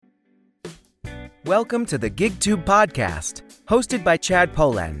Welcome to the GigTube podcast, hosted by Chad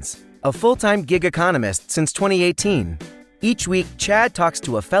Polenz, a full-time gig economist since 2018. Each week, Chad talks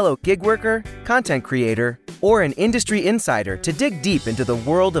to a fellow gig worker, content creator, or an industry insider to dig deep into the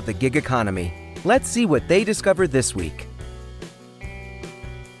world of the gig economy. Let's see what they discover this week.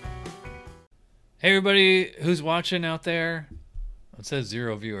 Hey everybody who's watching out there. It says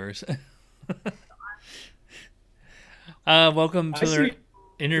 0 viewers. Welcome to the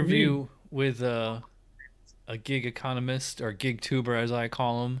interview with a gig economist, or gig tuber as I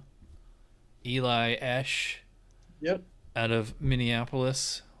call him, Eli Esch. Yep. Out of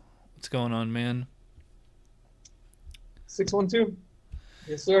Minneapolis. What's going on, man? 612.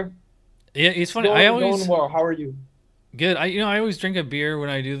 Yes, sir. Yeah, it's funny. Going well. How are you? Good. I always drink a beer when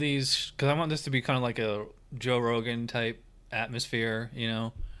I do these because I want this to be kind of like a Joe Rogan type atmosphere, you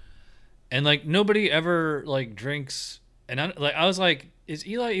know. And like nobody ever like drinks, and I was like, is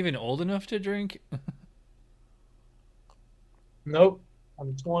Eli even old enough to drink? Nope.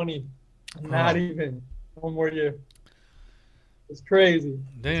 I'm 20. Not even. One more year. It's crazy.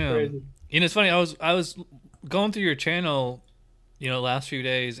 Damn. It's crazy. You know, it's funny. I was going through your channel, you know, last few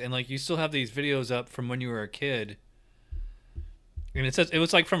days, and like you still have these videos up from when you were a kid. And it says it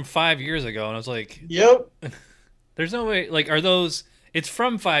was like from 5 years ago, and I was like, yep. There's no way. Like, are those? It's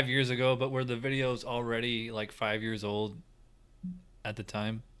from 5 years ago, but were the videos already like 5 years old at the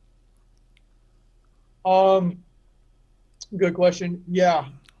time? Good question. Yeah.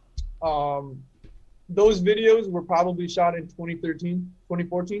 Those videos were probably shot in 2013,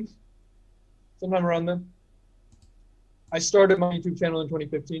 2014, sometime around then. I started my YouTube channel in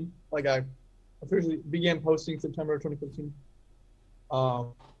 2015. Like I officially began posting September of 2015.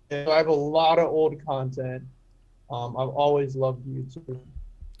 And I have a lot of old content. I've always loved YouTube.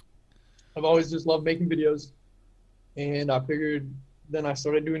 I've always just loved making videos. And I figured, then I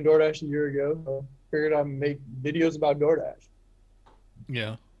started doing DoorDash a year ago. So I figured I'd make videos about DoorDash.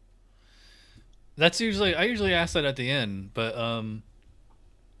 Yeah. I usually ask that at the end, but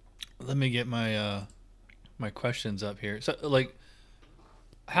let me get my my questions up here. So like,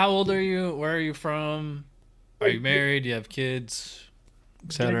 how old are you? Where are you from? Are you married? Do you have kids?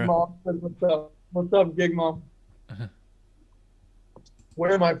 Etc. Gig Mom, what's up? What's up, Gig Mom?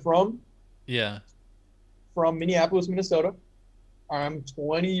 Where am I from? Yeah. From Minneapolis, Minnesota. I'm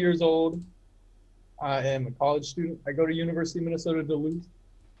 20 years old. I am a college student. I go to University of Minnesota Duluth.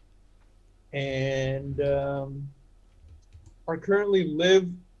 And I currently live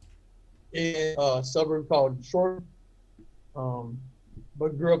in a suburb called Short,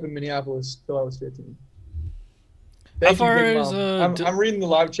 but grew up in Minneapolis till I was 15. How far is I'm reading the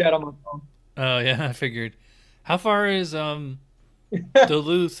live chat on my phone. Oh yeah, I figured. How far is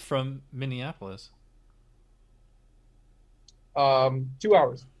Duluth from Minneapolis? 2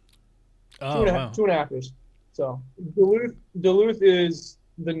 hours. Oh, wow. 2.5 ish. So Duluth is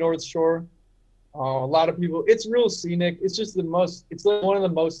the North Shore. A lot of people. It's real scenic. It's just it's like one of the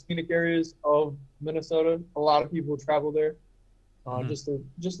most scenic areas of Minnesota. A lot of people travel there, just to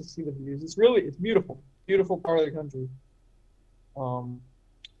see the views. It's beautiful. Beautiful part of the country.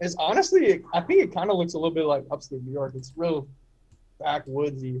 It's honestly, I think it kind of looks a little bit like upstate New York. It's real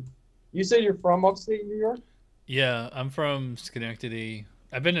backwoodsy. You say you're from upstate New York? Yeah, I'm from Schenectady.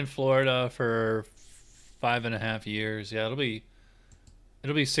 I've been in Florida for 5.5 years. Yeah, it'll be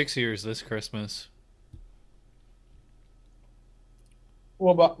 6 years this Christmas.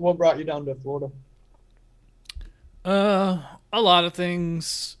 What brought you down to Florida? A lot of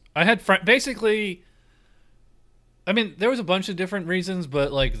things. I had basically. I mean, there was a bunch of different reasons,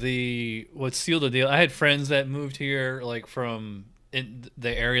 but like what sealed the deal. I had friends that moved here, like from in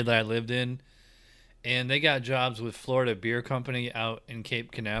the area that I lived in, and they got jobs with Florida Beer Company out in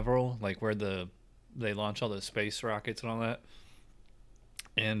Cape Canaveral, like where they launch all the space rockets and all that.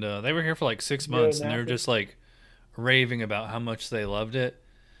 And they were here for like 6 months, and they were just like raving about how much they loved it.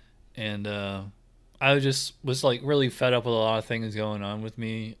 And I was like really fed up with a lot of things going on with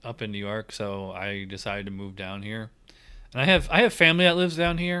me up in New York, so I decided to move down here. And I have family that lives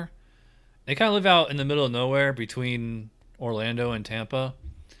down here. They kind of live out in the middle of nowhere between Orlando and Tampa.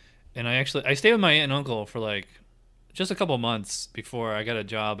 And I stayed with my aunt and uncle for like just a couple months before I got a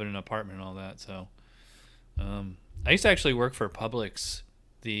job in an apartment and all that. So I used to actually work for Publix,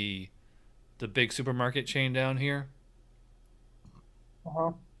 the big supermarket chain down here.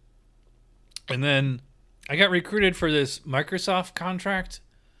 Uh-huh. And then I got recruited for this Microsoft contract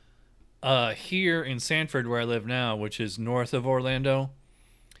here in Sanford, where I live now, which is north of Orlando.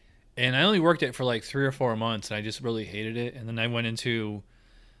 And I only worked it for like 3 or 4 months, and I just really hated it. And then I went into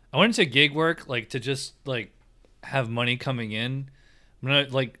gig work, like to just like have money coming in.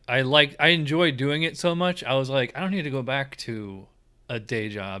 I enjoy doing it so much. I was like, I don't need to go back to a day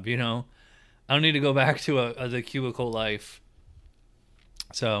job, you know. I don't need to go back to the cubicle life.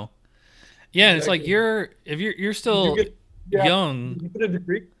 So yeah, and it's like Exactly. you're Did you still get yeah? young. Did you get a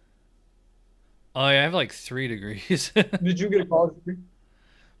degree? Oh, yeah, I have like 3 degrees. Did you get a college degree?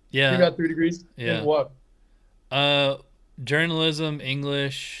 You Yeah, got 3 degrees in yeah. what? Uh, Journalism,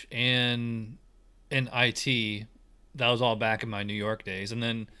 English, and IT. That was all back in my New York days. And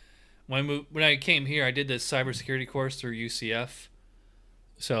then when I came here, I did this cybersecurity course through UCF.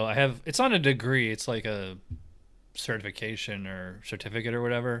 So it's not a degree. It's like a certification or certificate or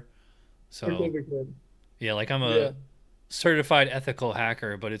whatever. So Certificate. yeah, like I'm a Yeah. certified ethical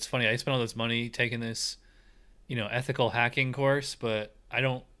hacker. But it's funny. I spent all this money taking this, ethical hacking course, but I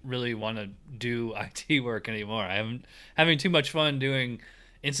don't really want to do IT work anymore. I'm having too much fun doing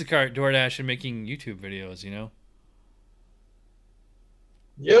Instacart, DoorDash, and making YouTube videos.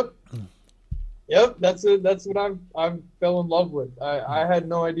 Yep. Yep. That's it. That's what I fell in love with. I had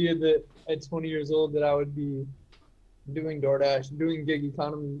no idea that at 20 years old that I would be doing DoorDash, doing gig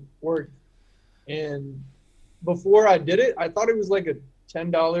economy work. And before I did it, I thought it was like a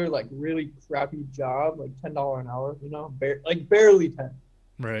 $10 like really crappy job, like $10 an hour, like barely 10.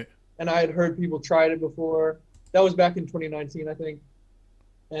 Right. And I had heard people tried it before. That was back in 2019, I think.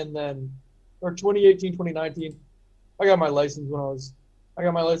 And then, or 2018, 2019, I got my license a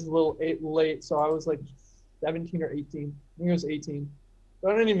little late. So I was like 17 or 18. I think it was 18.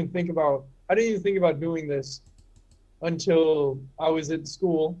 But I didn't even think about doing this until I was in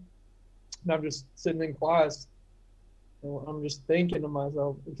school. And I'm just sitting in class. And I'm just thinking to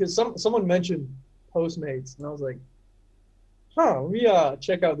myself, because someone mentioned Postmates. And I was like, let me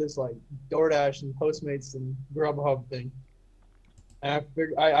check out this like DoorDash and Postmates and Grubhub thing. And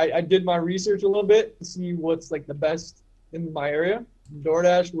I did my research a little bit to see what's like the best in my area.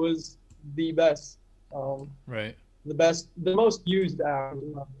 DoorDash was the best, Right. the most used app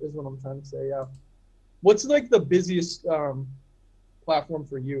is what I'm trying to say. Yeah. What's like the busiest platform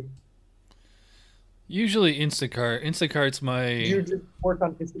for you? Usually Instacart. Instacart's Do my you just work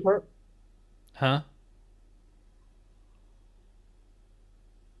on Instacart? huh?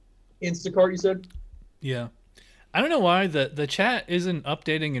 Instacart, you said? Yeah. I don't know why the chat isn't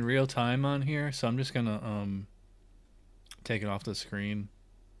updating in real time on here, so I'm just gonna take it off the screen.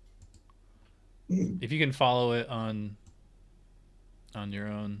 If you can follow it on your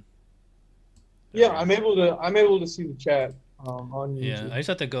own. Yeah, I'm able to see the chat on Yeah, YouTube. I just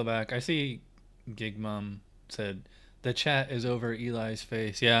have to go back. I see Gig Mom said the chat is over Eli's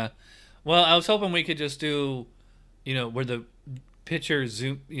face. Yeah. Well, I was hoping we could just do, where the picture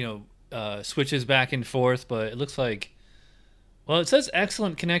zoom, switches back and forth, but it looks like, well, it says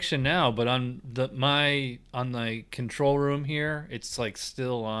excellent connection now, but on the control room here, it's like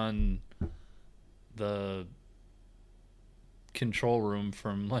still on the control room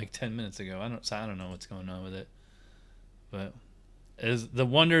from like 10 minutes ago. I don't know what's going on with it, but is the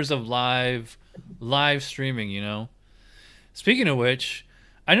wonders of live streaming. Speaking of which,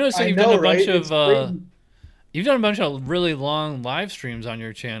 I noticed that I know, right? It's crazy. you've done a bunch of really long live streams on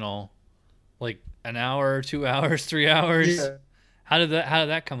your channel, like an hour, 2 hours, 3 hours. Yeah. How did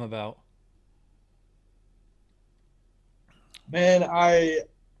that come about? Man,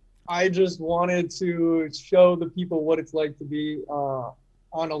 I just wanted to show the people what it's like to be on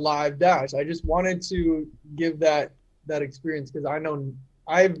a live dash. I just wanted to give that experience because I know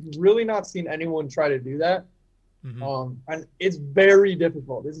I've really not seen anyone try to do that. Mm-hmm. And it's very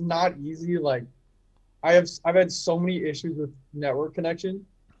difficult. It's not easy. Like I've had so many issues with network connection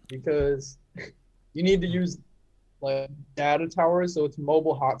because you need to use like data towers, so it's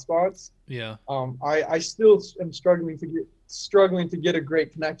mobile hotspots. Yeah. I still am struggling to get a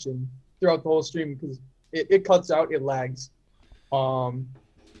great connection throughout the whole stream because it cuts out, it lags.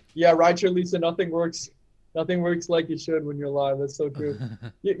 Yeah, right, Lisa, nothing works like it should when you're live. That's so true.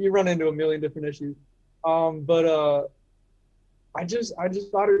 You run into a million different issues. But I just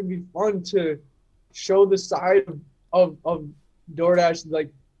thought it would be fun to show the side of DoorDash like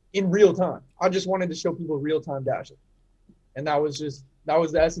in real time. I just wanted to show people real time dashing, and that was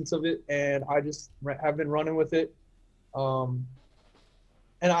the essence of it. And I just have been running with it. And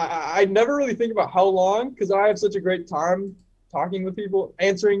I never really think about how long because I have such a great time talking with people,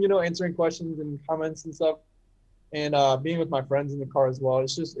 answering questions and comments and stuff, and being with my friends in the car as well.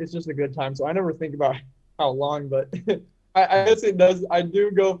 It's just a good time. So I never think about how long, but I guess it does. I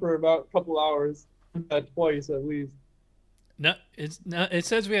do go for about a couple hours, twice at least. No, it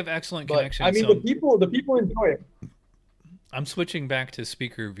says we have excellent But connection. I mean, so the people enjoy it. I'm switching back to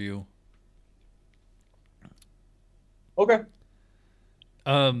speaker view. Okay.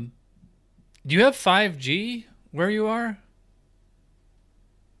 Um, do you have 5G where you are?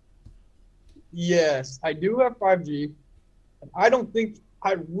 Yes, I do have 5G.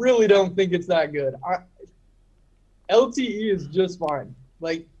 I really don't think it's that good. LTE is just fine.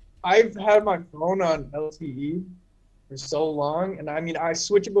 Like, I've had my phone on LTE for so long, and I mean, I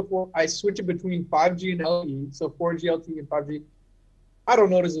switch it between 5G and LTE, so 4G LTE and 5G. I don't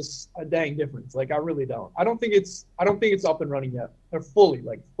notice a dang difference. Like, I really don't. I don't think it's up and running yet. They're fully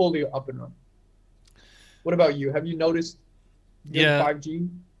up and running. What about you? Have you noticed good Yeah, 5G?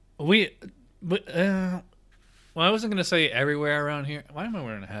 we. But, well, I wasn't gonna say everywhere around here. Why am I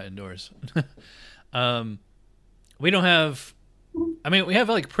wearing a hat indoors? um, we don't have. I mean, we have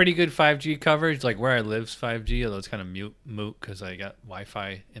like pretty good 5G coverage. Like where I live's 5G, although it's kind of moot because I got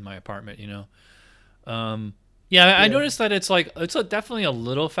Wi-Fi in my apartment. Yeah, I Yeah. noticed that it's definitely a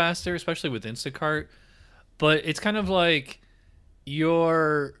little faster, especially with Instacart. But it's kind of like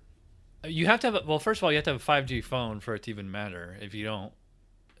your you have to have well, first of all, you have to have a 5G phone for it to even matter. If you don't,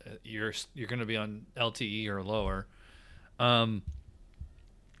 you're going to be on LTE or lower. Um,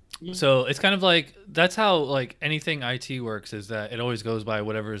 so it's kind of like that's how like anything IT works is that it always goes by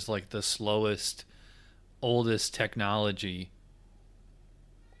whatever is like the slowest, oldest technology.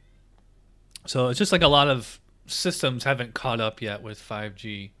 So it's just like a lot of systems haven't caught up yet with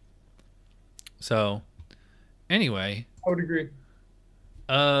 5G. So anyway, I would agree.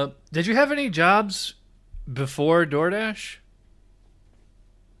 did you have any jobs before DoorDash?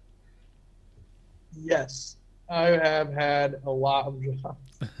 Yes, I have had a lot of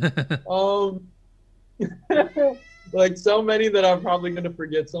jobs. Um, like so many that I'm probably gonna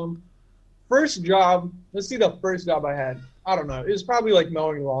forget some. First job, let's see the first job I had. I don't know. It was probably like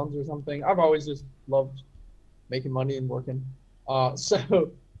mowing lawns or something. I've always just loved making money and working.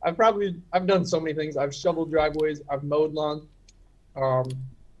 So I've done so many things. I've shoveled driveways. I've mowed lawns. Um,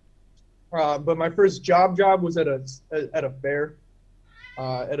 but my first job was at a fair,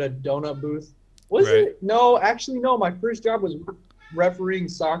 at a donut booth. Was Right. it? No, actually, no. My first job was refereeing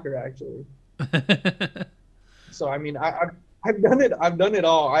soccer, actually. So I mean, I've done it. I've done it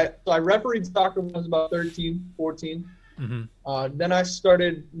all. I refereed soccer when I was about 13, 14. hmm Then I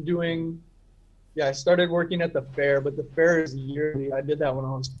started I started working at the fair, but the fair is yearly. I did that when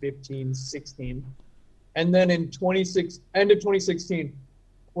I was 15, 16. And then end of 2016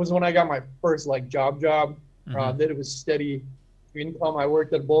 was when I got my first like job. That it was steady income. I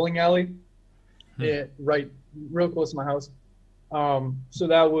worked at a bowling alley, right, real close to my house. So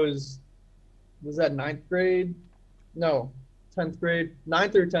that was that ninth grade? No, 10th grade,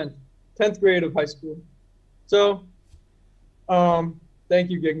 ninth or 10th grade of high school. So, thank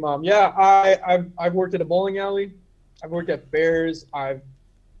you, Gig Mom. Yeah, I've worked at a bowling alley. I've worked at fairs. I've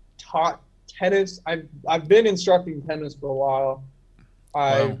taught tennis. I've been instructing tennis for a while.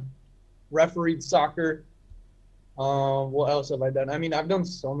 Wow. I've refereed soccer. What else have I done? I mean, I've done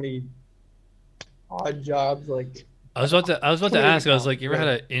so many odd jobs. Like I was about to can't even ask. I was count. like, you ever Yeah.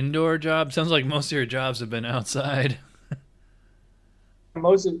 had an indoor job? Sounds like most of your jobs have been outside.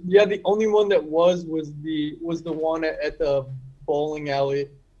 The only one that was the one at the bowling alley.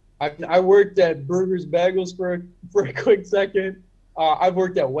 I worked at Burgers Bagels for a quick second. I've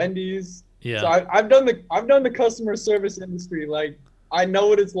worked at Wendy's. So Yeah. I've done the customer service industry. Like I know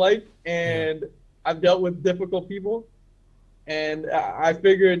what it's like, and I've dealt with difficult people. And I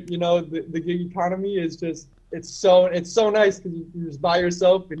figured, the gig economy is just it's so nice because you're just by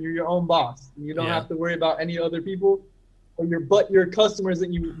yourself and you're your own boss. And you don't Yeah. have to worry about any other people or your customers that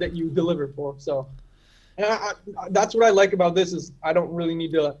you deliver for. So, and that's what I like about this is I don't really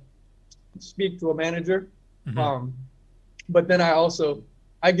need to speak to a manager. Mhm. But then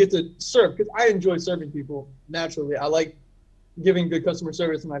I get to serve because I enjoy serving people naturally. I like giving good customer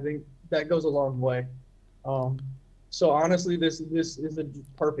service, and I think that goes a long way. So honestly, this is a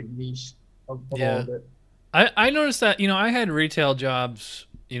perfect niche of all Yeah. of it. I noticed that, I had retail jobs,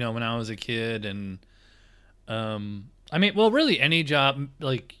 when I was a kid and I mean, well, really any job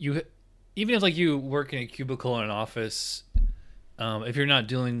like even if like you work in a cubicle in an office, if you're not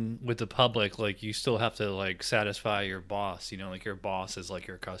dealing with the public, like you still have to like satisfy your boss, like your boss is like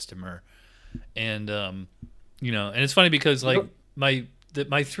your customer. And and it's funny because like my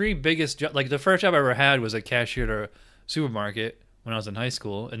three biggest like the first job I ever had was a cashier at a supermarket when I was in high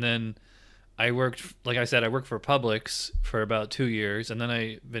school, and then I worked, like I said, I worked for Publix for about 2 years, and then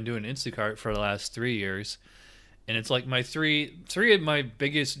I've been doing Instacart for the last 3 years. And it's like my three of my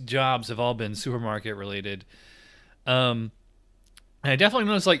biggest jobs have all been supermarket related. Um, and I definitely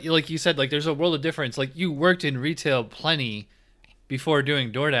noticed, like you said, like there's a world of difference. Like you worked in retail plenty before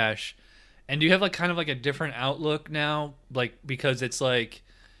doing DoorDash, And do you have like kind of like a different outlook now, like because it's like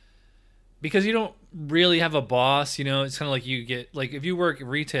because you don't really have a boss, you know, it's kind of like you get like if you work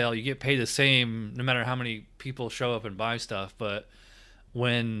retail, you get paid the same no matter how many people show up and buy stuff, but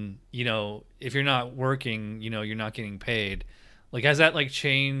when, you know, if you're not working, you know, you're not getting paid. Like has that like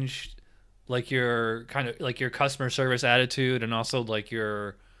changed like your kind of like your customer service attitude and also like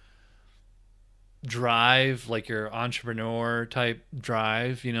your drive, like your entrepreneur type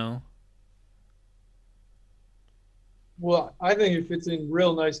drive, you know? Well, I think it fits in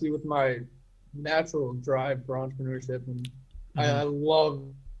real nicely with my natural drive for entrepreneurship, and I love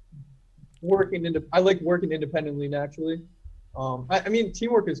I like working independently naturally. I mean,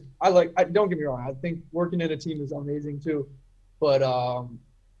 teamwork is don't get me wrong. I think working in a team is amazing too, but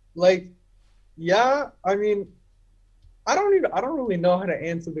like, yeah, I mean, I don't really know how to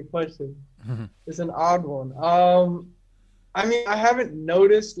answer the question. It's an odd one. I mean, I haven't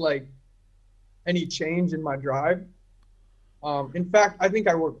noticed like any change in my drive. In fact, I think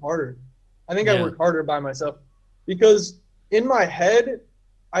I work harder. I think I work harder by myself because in my head,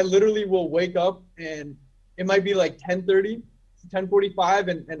 I literally will wake up and it might be like 10:30,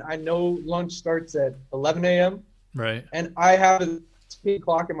 10:45, and I know lunch starts at 11 a.m. Right. And I have a ticking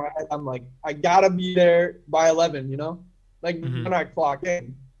clock in my head. I'm like, I gotta be there by 11, you know? Like when I clock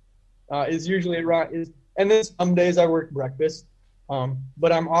in is usually around, and then some days I work breakfast,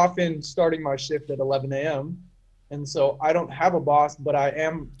 but I'm often starting my shift at 11 a.m. And so I don't have a boss, but I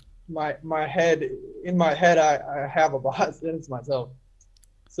am my head in my head. I have a boss, and it's myself.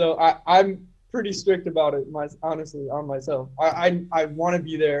 So I'm pretty strict about it. Honestly, on myself, I want to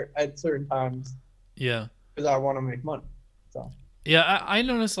be there at certain times. Yeah, because I want to make money. So yeah, I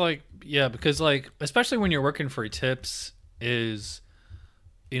noticed like because like especially when you're working for tips is,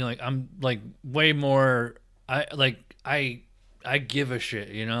 you know, like I'm like way more. I give a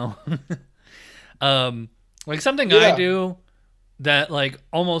shit, you know. Like something I do that like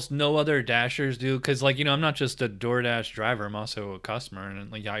almost no other Dashers do, because like, you know, I'm not just a DoorDash driver, I'm also a customer,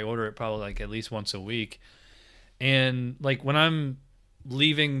 and like I order it probably like at least once a week. And like when I'm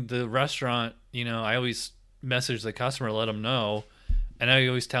leaving the restaurant, you know, I always message the customer, let them know, and I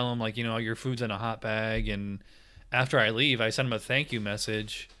always tell them like, you know, your food's in a hot bag, and after I leave I send them a thank you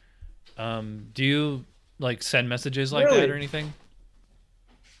message. Do you like send messages like that or anything?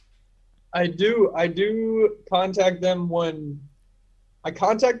 I do contact them when I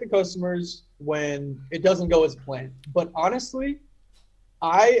contact the customers when it doesn't go as planned. But honestly,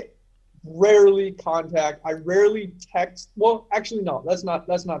 I rarely text. Well, actually, no, that's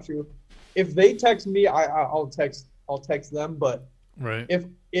not true. If they text me, I'll text them. But right. If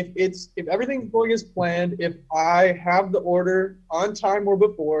everything's going as planned, if I have the order on time or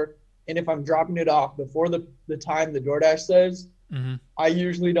before, and if I'm dropping it off before the time the DoorDash says, I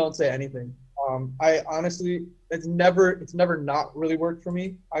usually don't say anything. I honestly, it's never not really worked for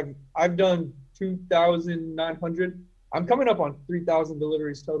me. I've done 2,900. I'm coming up on 3,000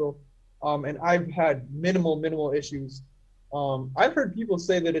 deliveries total, and I've had minimal issues. I've heard people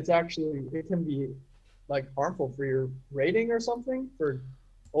say that it can be like harmful for your rating or something for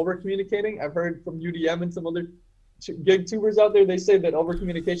over communicating. I've heard from UDM and some other gig tubers out there, they say that over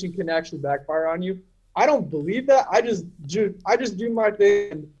communication can actually backfire on you. I don't believe that. I just do my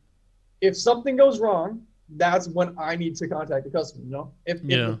thing. If something goes wrong, that's when I need to contact the customer. You know, if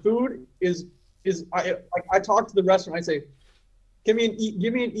the food is I talk to the restaurant. I say, give me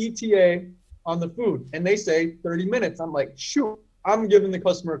an ETA on the food, and they say 30 minutes. I'm like, shoot, I'm giving the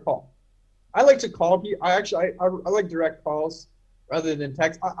customer a call. I like to call people. I like direct calls rather than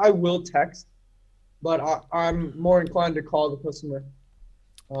text. I will text, but I'm more inclined to call the customer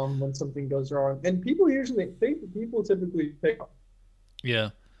when something goes wrong. And people typically pick up. Yeah.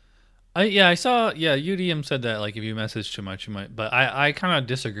 I saw, UDM said that, like, if you message too much, you might, but I kind of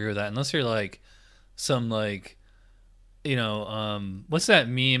disagree with that, unless you're, like, some, like, you know, what's that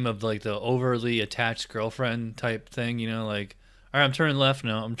meme of, like, the overly attached girlfriend type thing, you know, like, all right, I'm turning left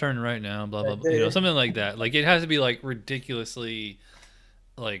now, I'm turning right now, blah, blah, blah, you know, something like that. Like, it has to be, like, ridiculously,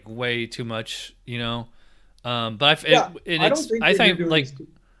 like, way too much, you know, but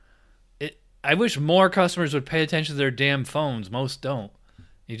I wish more customers would pay attention to their damn phones. Most don't.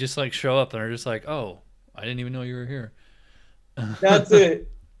 You just like show up and are just like, oh, I didn't even know you were here. That's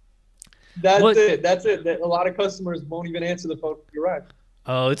it. That's it. A lot of customers won't even answer the phone. You're right.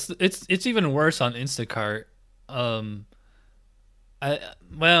 Oh, it's even worse on Instacart. I'm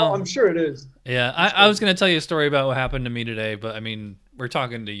sure it is. Yeah, I was gonna tell you a story about what happened to me today, but I mean, we're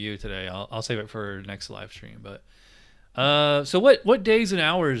talking to you today. I'll save it for next live stream. But so what days and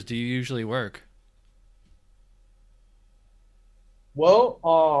hours do you usually work?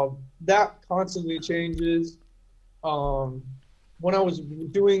 Well, that constantly changes. Um, when I was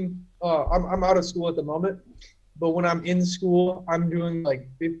doing, I'm out of school at the moment, but when I'm in school, I'm doing like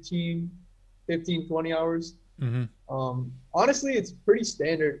 20 hours. Mm-hmm. Honestly, it's pretty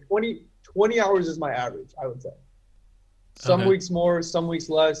standard. 20 hours is my average, I would say. Some Okay. weeks more, some weeks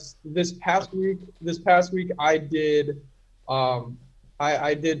less. This past week, um,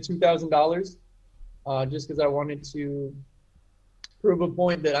 I did $2,000, just because I wanted to prove a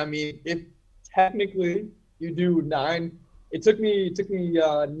point that, I mean, if technically you do it took me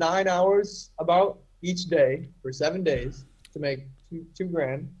 9 hours about each day for 7 days to make two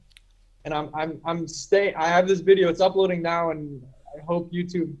grand. And I'm staying. I have this video. It's uploading now, and I hope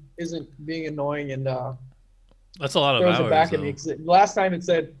YouTube isn't being annoying and That's a lot of throws it hours, back at me. though. 'Cause last time it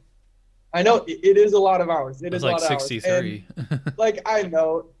said, I know it is a lot of hours. It That's is a like lot of hours, and 63. like I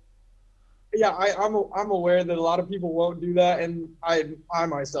know, yeah, I'm aware that a lot of people won't do that, and I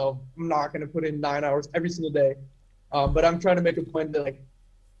myself I'm not gonna put in 9 hours every single day, but I'm trying to make a point that, like,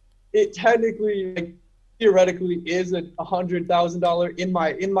 it technically, like, theoretically is $100,000 in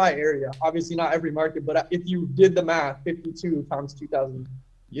my area. Obviously not every market, but if you did the math, 52 times 2,000,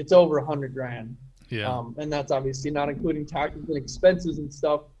 it's over 100 grand. Yeah. And that's obviously not including taxes and expenses and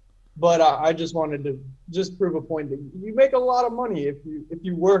stuff. But I just wanted to just prove a point that you make a lot of money if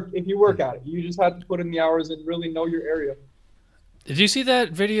you work at it. You just have to put in the hours and really know your area. Did you see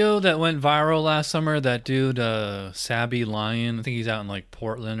that video that went viral last summer? That dude, Sabby Lion, I think he's out in like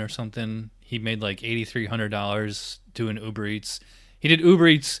Portland or something. He made like $8,300 doing Uber Eats. He did Uber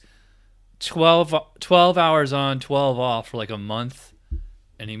Eats 12 hours on, 12 off for like a month,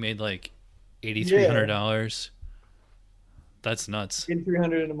 and he made like Yeah, $8,300. That's nuts. in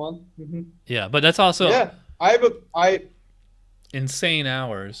 300 in a month. Yeah, but that's also Yeah, I have a I insane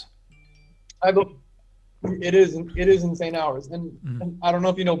hours. I have a it is insane hours, and, Mhm. and I don't know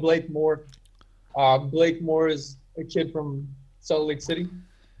if you know Blake Moore. Blake Moore is a kid from Salt Lake City.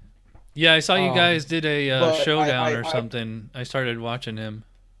 Yeah, I saw you Um, guys did a but showdown or something. I started watching him.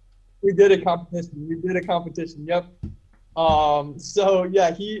 we did a competition. We did a competition. Yep. So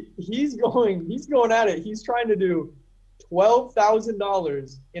yeah, he's going at it. He's trying to do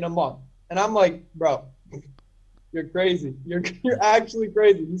 $12,000 in a month, and I'm like, bro, you're crazy. You're actually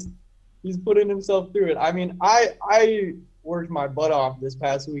crazy. He's putting himself through it. I mean, I worked my butt off this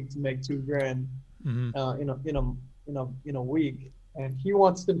past week to make 2 grand, Hmm. in a week, and he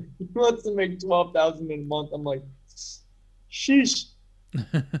wants to make 12,000 in a month. I'm like, sheesh.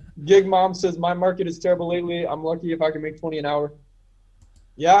 Gig mom says my market is terrible lately. I'm lucky if I can make 20 an hour.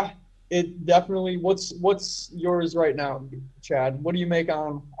 Yeah, it definitely. What's yours right now, Chad? What do you make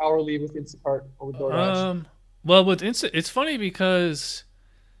on hourly with Instacart or with DoorDash? um, well, with it's funny because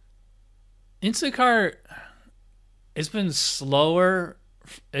Instacart, it's been slower.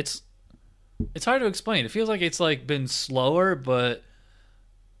 It's it's hard to explain. It feels like it's like been slower, but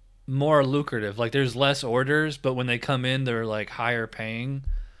more lucrative. Like there's less orders, but when they come in, they're like higher paying.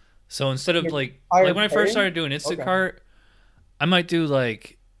 So instead of like Higher when I first pay? started doing Okay. Instacart, I might do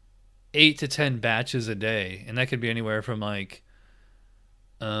like 8 to 10 batches a day, and that could be anywhere from like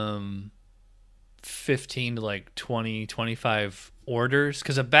um 15 to like 20, 25 orders,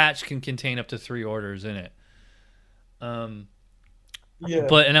 because a batch can contain up to 3 orders in it. Um, Yeah.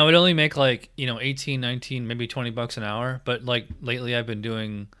 but and I would only make like 18, 19, maybe $20 an hour. But like lately, I've been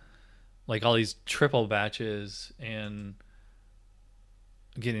doing like all these triple batches and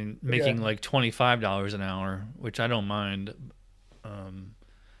Yeah. making like $25 an hour, which I don't mind. Um,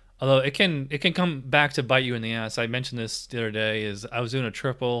 although it can come back to bite you in the ass. I mentioned this the other day. Is I was doing a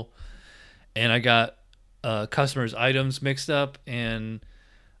triple and I got customers' items mixed up, and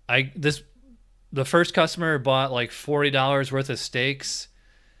the first customer bought like $40 worth of steaks,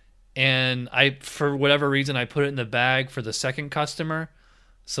 and I, for whatever reason, I put it in the bag for the second customer.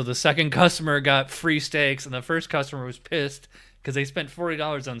 So the second customer got free steaks, and the first customer was pissed because they spent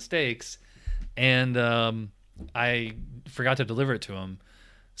 $40 on steaks, and I forgot to deliver it to him.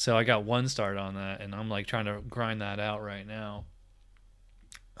 So I got one start on that, and I'm like trying to grind that out right now.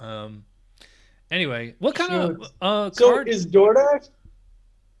 Um. Anyway, what kind Shoot. of So card? is DoorDash?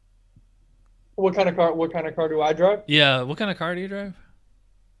 What kind of car? What kind of car do I drive? Yeah, what kind of car do you drive?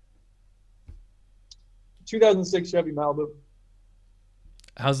 2006 Chevy Malibu.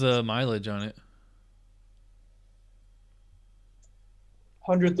 How's the mileage on it?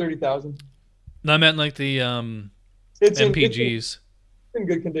 130,000. No, I meant like the It's MPGs. in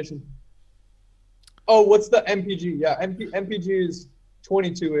good condition. Oh, what's the MPG? Yeah, MPG is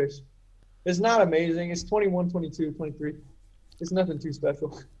 22-ish. It's not amazing. It's 21, 22, 23. It's nothing too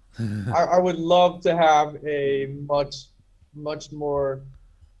special. I would love to have a much much more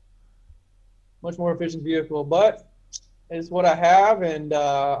efficient vehicle. But it's what I have, and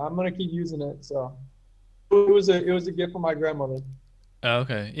I'm gonna keep using it. So it was a gift from my grandmother. Oh,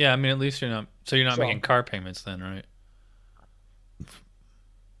 okay. Yeah, I mean, at least you're not So making car payments then, right?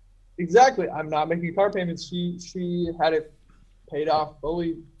 exactly, I'm not making car payments. She had it paid off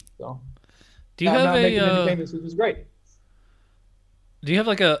fully. So Do you I'm have not a making any payments, which is great. do you have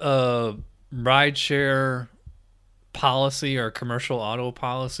like a ride share policy or commercial auto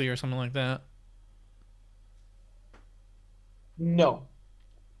policy or something like that? No,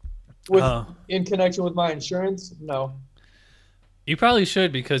 with Oh, in connection with my insurance, no. you probably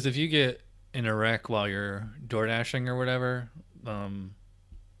should, because if you get in a wreck while you're door dashing or whatever, um,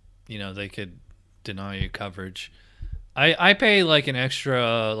 they could deny you coverage. I pay like an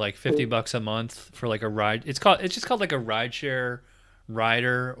extra like $50 a month for like a ride. It's just called like a ride share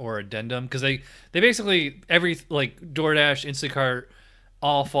rider or addendum, because they basically every like DoorDash, Instacart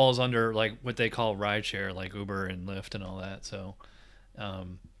all falls under like what they call ride share, like Uber and Lyft and all that. So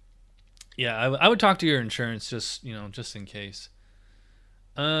um, yeah, I would talk to your insurance, just in case.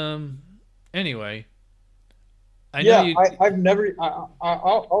 Um, anyway, I know Yeah, you. I've never.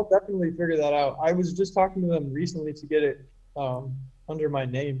 I'll definitely figure that out. I was just talking to them recently to get it under my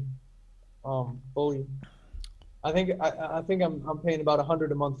name fully. I think I'm paying about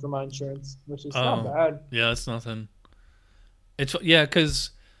 100 a month for my insurance, which is not Oh, bad. yeah, that's nothing. It's yeah,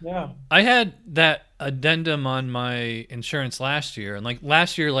 because Yeah. I had that addendum on my insurance last year, and like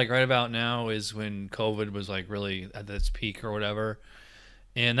last year, like right about now is when COVID was like really at its peak or whatever,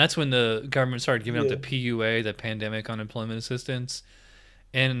 and that's when the government started giving out Yeah. the PUA, the Pandemic Unemployment Assistance,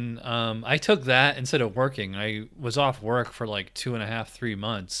 and I took that instead of working. I was off work for like 2.5, 3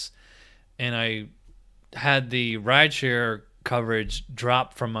 months, and I had the rideshare coverage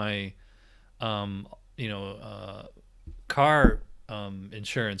drop from my um, you know, car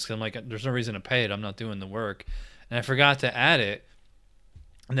insurance. 'Cause I'm like, there's no reason to pay it. I'm not doing the work, and I forgot to add it.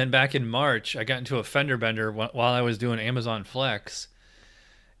 And then back in March, I got into a fender bender while I was doing Amazon Flex,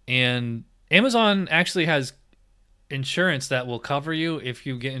 and Amazon actually has insurance that will cover you if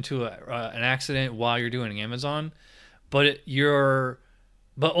you get into an accident while you're doing Amazon, but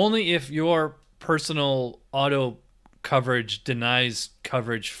but only if your personal auto coverage denies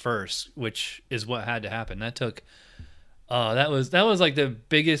coverage first, which is what had to happen. That took that was like the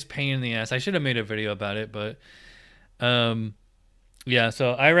biggest pain in the ass. I should have made a video about it, but um yeah,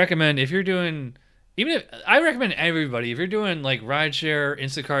 so I recommend, if you're doing, even if I recommend everybody, if you're doing like rideshare,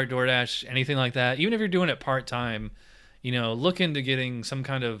 Instacart, DoorDash, anything like that, even if you're doing it part-time, look into getting some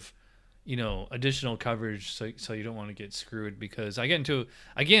kind of additional coverage, so you don't want to get screwed. Because I got into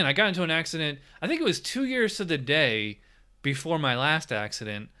an accident. I think it was 2 years to the day before my last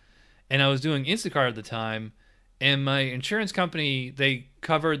accident, and I was doing Instacart at the time, and my insurance company, they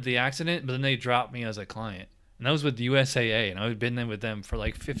covered the accident, but then they dropped me as a client, and that was with USAA, and I've been there with them for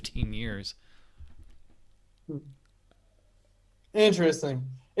like 15 years. Interesting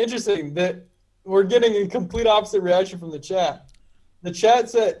that we're getting a complete opposite reaction from the chat. The chat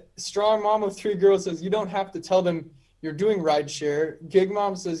said, "Strong mom of three girls says you don't have to tell them you're doing rideshare." Gig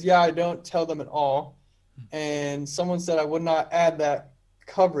mom says, "Yeah, I don't tell them at all." And someone said, "I would not add that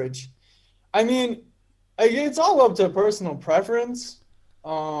coverage." I mean, it's all up to personal preference.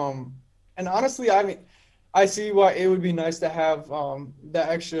 And honestly, I mean, I see why it would be nice to have that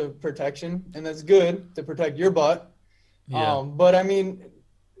extra protection, and that's good to protect your butt. Yeah. But I mean,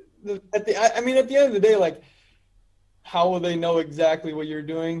 at the end of the day, like, how will they know exactly what you're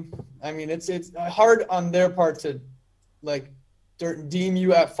doing? I mean, it's hard on their part to like deem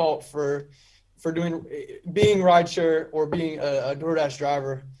you at fault for being rideshare or being a DoorDash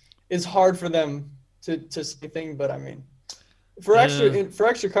driver. It's hard for them to say things, but I mean, for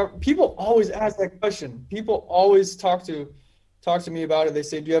extra cover, people always ask that question. People always talk to me about it. They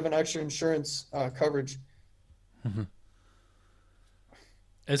say, "Do you have an extra insurance coverage?"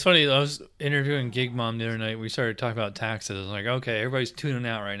 It's funny. I was interviewing Gig Mom the other night. We started talking about taxes. I was like, okay, everybody's tuning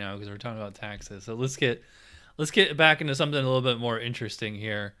out right now because we're talking about taxes. So let's get back into something a little bit more interesting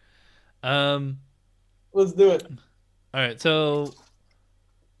here. Let's do it. All right. So,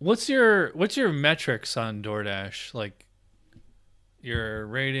 what's your metrics on DoorDash? Like your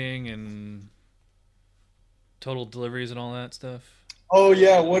rating and total deliveries and all that stuff? Oh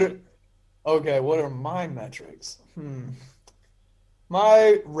yeah. What are my metrics?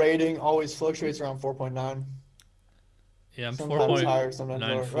 My rating always fluctuates around 4.9. Yeah, I'm sometimes higher, sometimes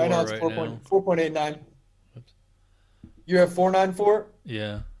lower. Right now it's 4.89. You're at 4.94?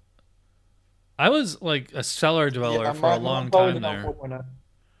 Yeah. I was like a seller dweller for a long time there. 4.9.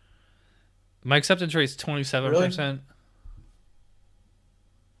 My acceptance rate is 27%. Really?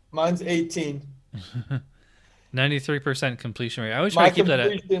 Mine's 18. 93% completion rate. I always try My to keep that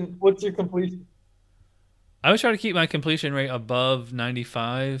at. completion. What's your completion? I always try to keep my completion rate above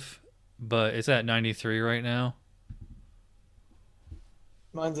 95, but it's at 93 right now.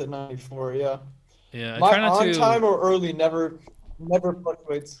 Mine's at 94. Yeah. Yeah, I My try not on to. time or early never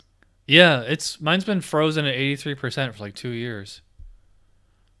fluctuates. Yeah, mine's been frozen at 83% for like 2 years.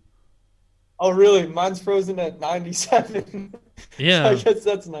 Oh, really? Mine's frozen at 97. So I Yeah, guess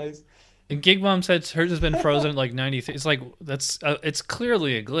that's nice. and Gig Mom said hers has been frozen at like 93. It's like it's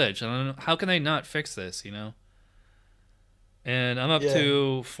clearly a glitch. I don't know how can they not fix this, you know? And I'm up Yeah.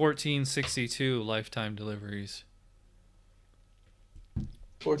 to 1462 lifetime deliveries.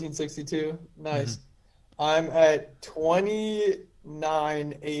 1462. Nice. Mm-hmm. I'm at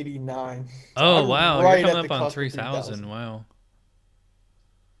 2989. So Oh I'm wow, right you're at coming the up on cusp of 3,000. Wow.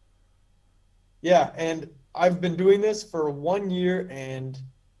 Yeah, and I've been doing this for 1 year and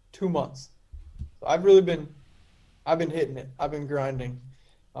 2 months. So I've hitting it. I've been grinding.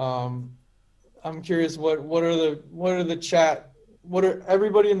 I'm curious what everybody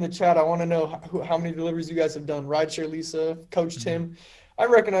in the chat? I want to know how many deliveries you guys have done. Rideshare Lisa, Coach Tim. I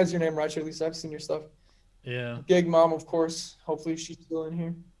recognize your name, Rideshare Lisa. I've seen your stuff. Yeah. Gig Mom, of course. Hopefully she's still in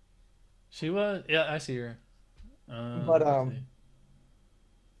here. She was. Yeah, I see her. But let's see.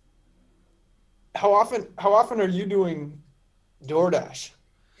 how often are you doing DoorDash?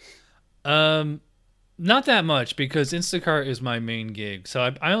 Not that much because Instacart is my main gig.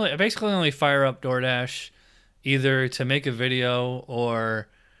 So I basically only fire up DoorDash either to make a video or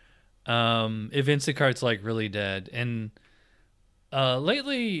if Instacart's like really dead. And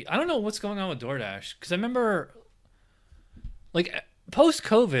lately, I don't know what's going on with DoorDash because I remember like post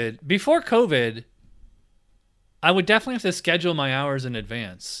COVID, before COVID, I would definitely have to schedule my hours in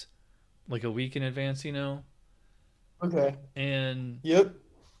advance, like a week in advance, you know. Okay. And Yep.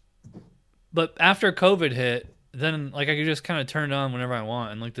 but after COVID hit, then like I could just kind of turn it on whenever I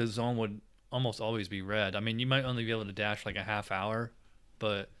want, and like the zone would almost always be red. I mean, you might only be able to dash like a half hour,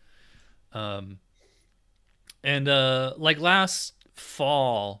 but like last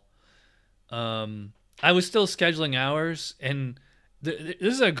fall, I was still scheduling hours, and this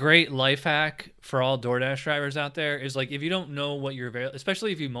is a great life hack for all DoorDash drivers out there. Is like if you don't know what you're available,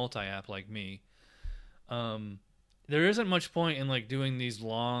 especially if you multi-app like me, there isn't much point in like doing these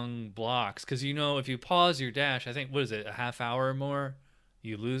long blocks because you know if you pause your dash, I think what is it, a half hour or more,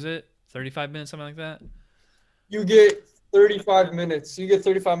 you lose it. 35 minutes, something like that. You get 35 minutes. You get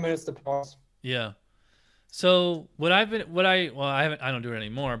 35 minutes to pause. Yeah. So I don't do it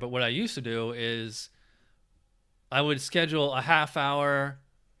anymore, but what I used to do is I would schedule a half hour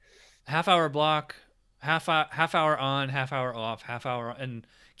block, half hour on, half hour off, half hour, and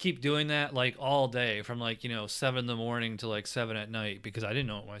keep doing that like all day from like, 7 in the morning to like 7 at night because I didn't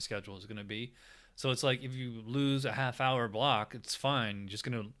know what my schedule was going to be. So it's like if you lose a half hour block, it's fine.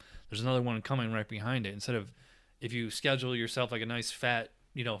 There's another one coming right behind it. Instead of if you schedule yourself like a nice fat,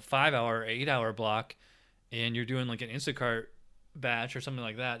 5 hour, 8 hour block and you're doing like an Instacart batch or something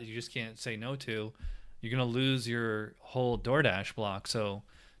like that you just can't say no to, you're going to lose your whole DoorDash block. So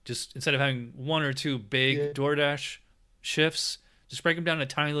just instead of having one or two big DoorDash shifts, just break them down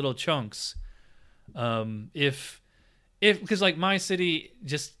into tiny little chunks. If because like my city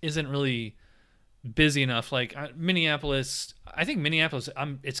just isn't really busy enough. Like Minneapolis, I think Minneapolis,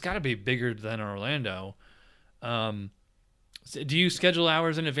 it's got to be bigger than Orlando. Do you schedule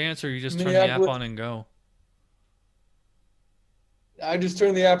hours in advance, or you just turn the app on and go? I just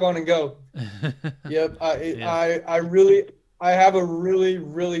turn the app on and go. Yep. Yeah. I have a really,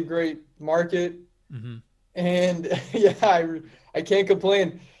 really great market. Mm-hmm. And yeah, I can't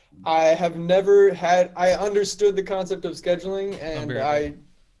complain. I understood the concept of scheduling, and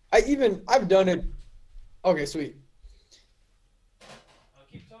I've done it. Okay, sweet. I'll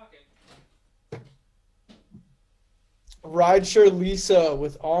keep talking. Rideshare Lisa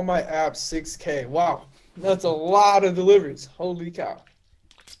with all my apps, 6K. Wow, that's a lot of deliveries. Holy cow.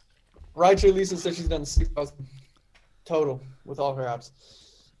 Rideshare Lisa says she's done 6,000 total with all her apps.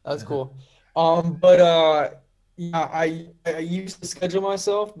 That's cool. Yeah, I used to schedule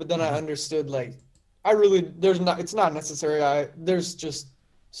myself, but then I understood it's not necessary. There's just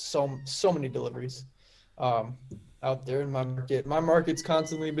so many deliveries out there in my market. My market's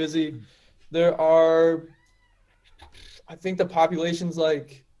constantly busy. There are, I think the population's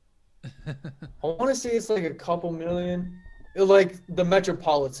like, I want to say it's like a couple million, like the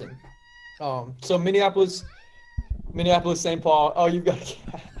metropolitan. So Minneapolis, St. Paul. Oh, you've got a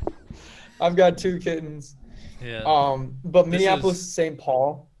cat. I've got 2 kittens. Yeah. But Minneapolis, St.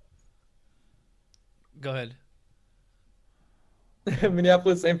 Paul. Go ahead.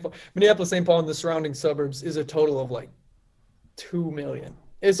 St. Paul and the surrounding suburbs is a total of like 2 million.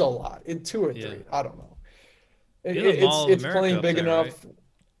 It's a lot. In two or Yeah. three, I don't know. You have the Mall of It's America plenty up big there, enough. right?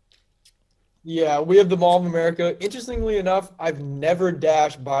 Yeah, we have the Mall of America. Interestingly enough, I've never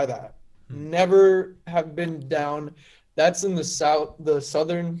dashed by that. Never have been down. That's in the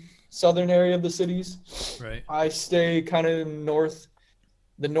southern area of the cities. Right. I stay kind of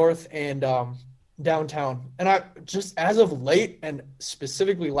the north and downtown. And I just as of late and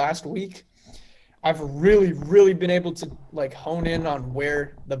specifically last week, I've really, really been able to like hone in on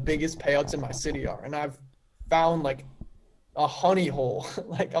where the biggest payouts in my city are. And I've found like a honey hole.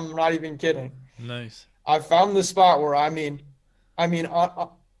 Like I'm not even kidding. Nice. I found the spot where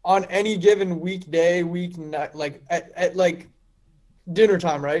on any given weekday, weeknight, like at like dinner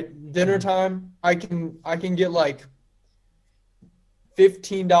time, right? Dinner time, I can get like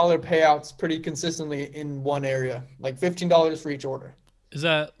 $15 payouts pretty consistently in one area, like $15 for each order. Is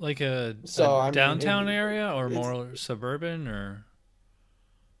that like a downtown area or more suburban or?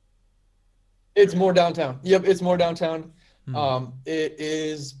 It's more downtown. Yep, it's more downtown. It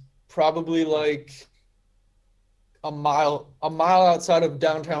is probably like a mile outside of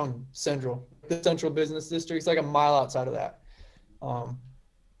downtown Central, the Central Business District. It's like a mile outside of that.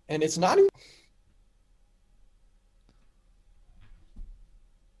 And it's not even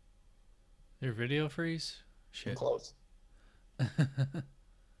Your video freeze? Shit. close.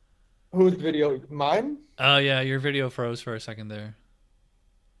 Whose video? Mine? Oh yeah, your video froze for a second there.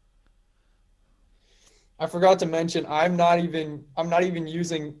 I forgot to mention I'm not even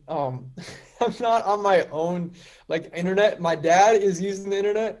using I'm not on my own like internet. My dad is using the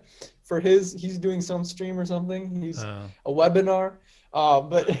internet for he's doing some stream or something. He's a webinar.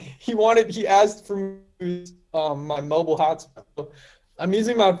 But he asked for my mobile hotspot. So I'm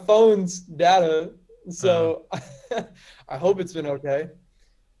using my phone's data, so I hope it's been okay.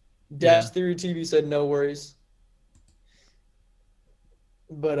 Dash Theory TV said no worries.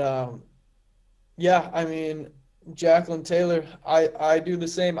 But yeah, I mean, Jacqueline Taylor, I do the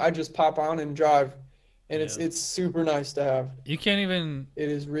same. I just pop on and drive, and it's super nice to have. You can't even. It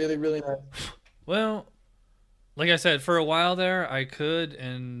is really, really nice. Well, like I said, for a while there I could,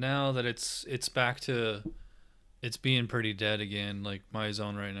 and now that it's back to, it's being pretty dead again. Like my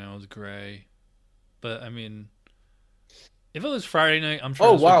zone right now is gray, but I mean, if it was Friday night, I'm sure.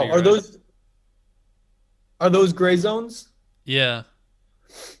 Oh this would wow, be are red. those gray zones? Yeah.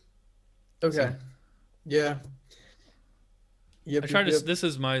 Okay. So, yeah. Yep, I tried to. yep. This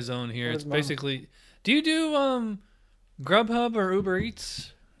is my zone here. That It's was mine. basically. Do you do Grubhub or Uber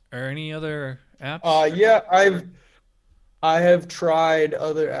Eats or any other apps? Yeah, I have tried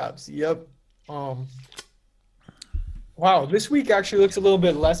other apps. Yep. Wow, this week actually looks a little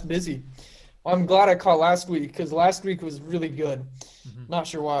bit less busy. I'm glad I caught last week because last week was really good. Not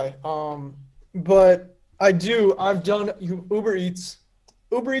sure why. But I've done Uber Eats.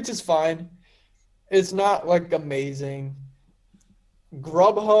 Uber Eats is fine. It's not like amazing.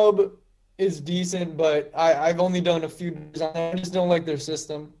 Grubhub is decent, but I've only done a few days on there. I just don't like their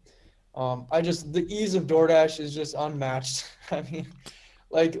system. The ease of DoorDash is just unmatched. I mean,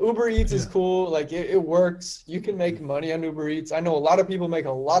 like Uber Eats is cool. Like it works. You can make money on Uber Eats. I know a lot of people make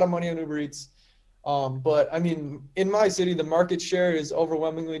a lot of money on Uber Eats. But I mean, in my city, the market share is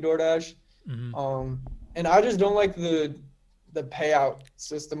overwhelmingly DoorDash. And I just don't like the payout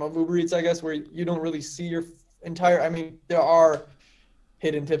system of Uber Eats, I guess, where you don't really see your entire, I mean, there are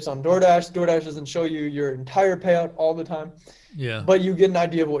hidden tips on DoorDash. DoorDash doesn't show you your entire payout all the time. Yeah. But you get an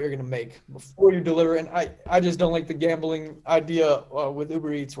idea of what you're going to make before you deliver. And I just don't like the gambling idea with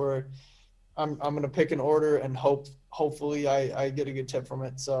Uber Eats where I'm going to pick an order and hopefully I get a good tip from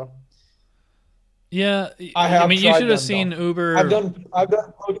it. So Yeah. I mean, you should have seen Uber. I've done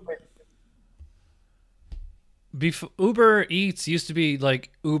Uber Eats used to be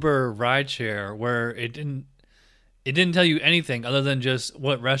like Uber rideshare, where it didn't tell you anything other than just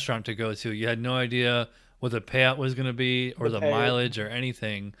what restaurant to go to. You had no idea what the payout was going to be or the mileage or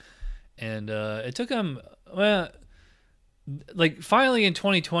anything. And it took them, like finally in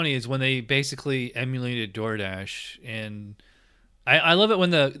 2020 is when they basically emulated DoorDash. And I love it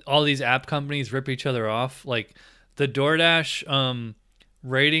when all these app companies rip each other off. Like the DoorDash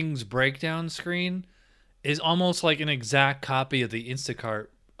ratings breakdown screen is almost like an exact copy of the Instacart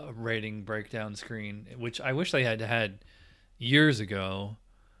rating breakdown screen, which I wish they had years ago.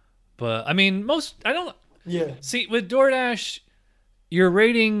 But I mean, see with DoorDash, your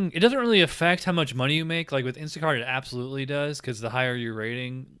rating, it doesn't really affect how much money you make. Like with Instacart, it absolutely does, because the higher your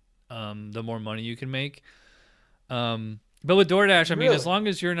rating, the more money you can make. But with DoorDash, I mean, as Really? long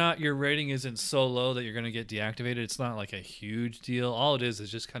as your rating isn't so low that you're going to get deactivated, it's not like a huge deal. All it is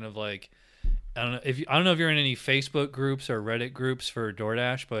just kind of like, I don't know if you're in any Facebook groups or Reddit groups for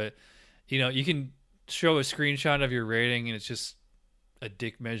DoorDash, but you can show a screenshot of your rating and it's just a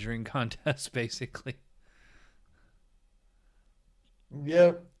dick measuring contest basically.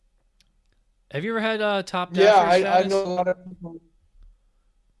 Yep. Have you ever had top Yeah, dasher I status? know a lot of people.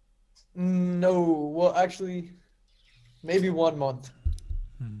 No, well, actually, maybe 1 month.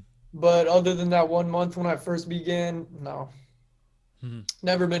 Hmm. But other than that 1 month when I first began, no, Hmm.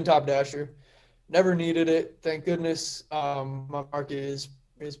 never been top dasher. Never needed it. Thank goodness. My market is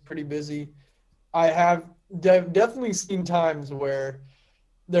pretty busy. I have definitely seen times where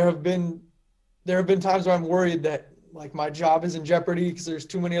there have been there have been times where I'm worried that like my job is in jeopardy because there's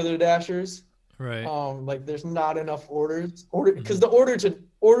too many other dashers. Right. Like there's not enough order Hmm. because the order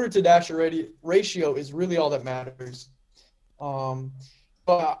to dasher ratio is really all that matters. Um,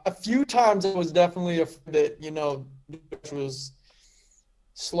 but a few times I was definitely afraid that Dash was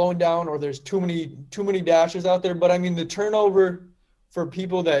slowing down or there's too many dashers out there. But I mean the turnover for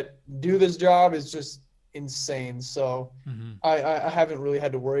people that do this job is just insane. So Hmm. I haven't really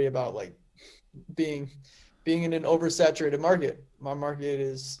had to worry about like being in an oversaturated market. My market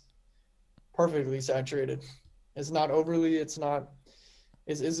is perfectly saturated. It's not overly. It's not.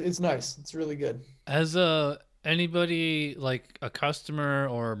 It's nice. It's really good. As anybody like a customer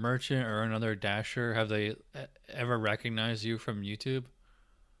or a merchant or another dasher, have they ever recognized you from YouTube?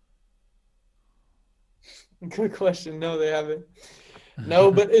 Good question. No, they haven't.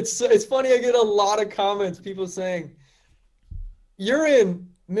 No, but it's funny. I get a lot of comments. People saying, "You're in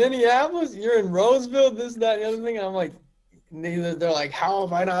Minneapolis. You're in Roseville. This, that, and the other thing." And I'm like, neither. They're like, "How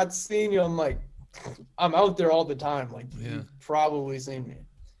have I not seen you?" I'm like, I'm out there all the time. Like Yeah. you've probably seen me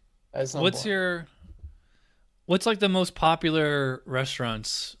at some What's point. your what's like the most popular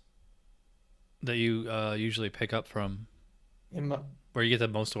restaurants that you usually pick up from, In my, where you get the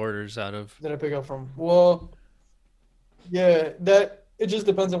most orders out of? that I pick up from. Well, yeah, that it just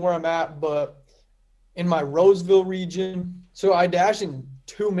depends on where I'm at, but in my Roseville region, so I dash in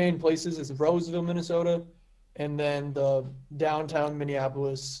two main places. It's Roseville, Minnesota, and then the downtown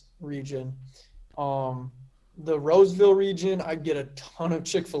Minneapolis region. Um, the Roseville region, I get a ton of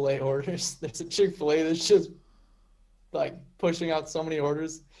Chick-fil-A orders. There's a Chick-fil-A that's just like pushing out so many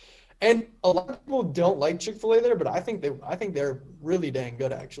orders. And a lot of people don't like Chick-fil-A there, but I think they're really dang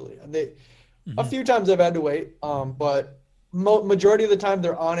good actually. And a Hmm. few times I've had to wait, but majority of the time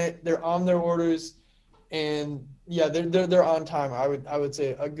they're on it. They're on their orders, and yeah, they're on time. I would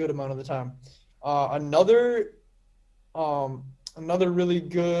say a good amount of the time. Another another really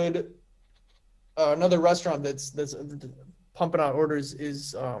good another restaurant that's pumping out orders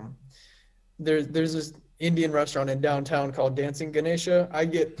is there's this Indian restaurant in downtown called Dancing Ganesha. I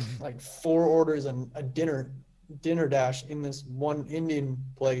get Hmm. like 4 orders and a dinner dash in this one Indian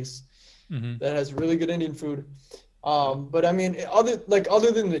place Hmm. that has really good Indian food. But I mean, other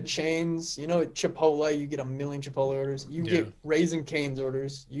than the chains, Chipotle, you get a million Chipotle orders. You Yeah. get Raising Cane's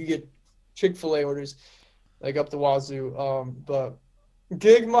orders. You get Chick-fil-A orders, like up the wazoo. But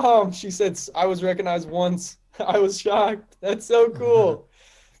Gig Mom, she said I was recognized once. I was shocked. That's so cool.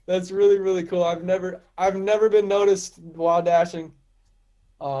 That's really, really cool. I've never been noticed while dashing.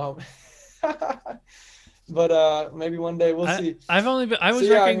 Um, but maybe one day we'll see. I So was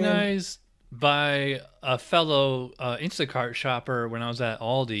yeah, I mean, recognized by a fellow Instacart shopper when I was at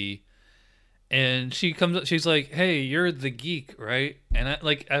Aldi, and she comes up, she's like, "Hey, you're the geek, right?" And I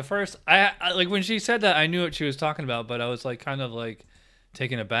like at first, I like when she said that, I knew what she was talking about, but I was like kind of like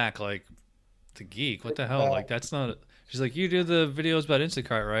taken aback, like the geek, what the hell? Like that's not. She's like, "You do the videos about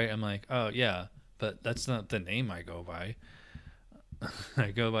Instacart, right?" I'm like, "Oh yeah, but that's not the name I go by.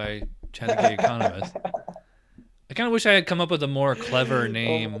 I go by Chattanooga Economist." I kind of wish I had come up with a more clever oh,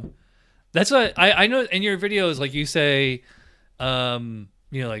 name. That's what I know in your videos, like you say,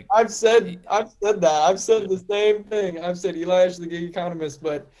 like I've said that. I've said the same thing. I've said Eli Esch, the gig economist,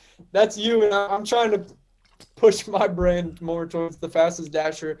 but that's you, and I'm trying to push my brand more towards the fastest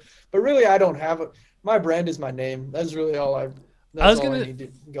dasher. But really, I don't have a. My brand is my name. That's really all I. I That's was all I gonna need to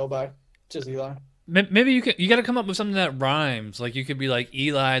go by. Just Eli. maybe you got to come up with something that rhymes. Like you could be like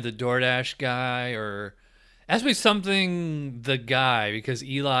Eli the DoorDash guy, or it has to be something the guy, because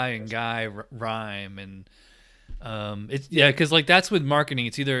Eli and guy rhyme. And it's yeah, because like that's with marketing.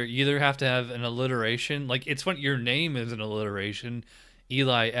 It's either you either have to have an alliteration, like it's what your name is an alliteration.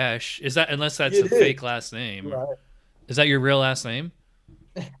 Eli Esch, is that, unless that's a It is. fake last name? Right. Is that your real last name?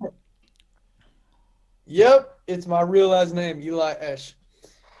 Yep. It's my real last name, Eli Esch.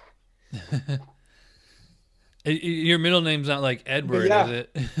 Your middle name's not like But Edward, is yeah,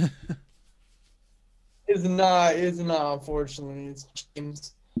 it? it's not, unfortunately. It's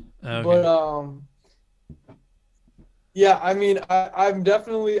James. Okay. But yeah, I mean,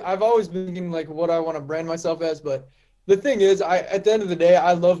 I've always been thinking like what I want to brand myself as, but the thing is, at the end of the day,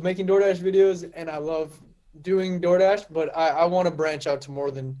 I love making DoorDash videos and I love doing DoorDash, but I want to branch out to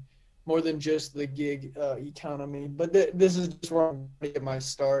more than just the gig economy. But this is just where I'm going to get my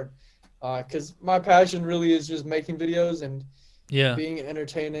start, because my passion really is just making videos and Yeah. being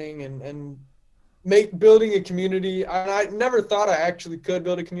entertaining and building a community. I never thought I actually could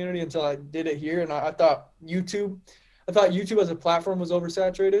build a community until I did it here, and I thought YouTube as a platform was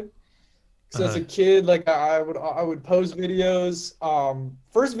oversaturated. So as Uh-huh. a kid, like I would post videos.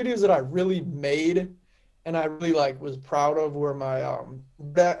 First videos that I really made and I really like was proud of were my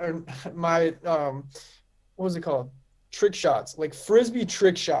what was it called? Trick shots, like frisbee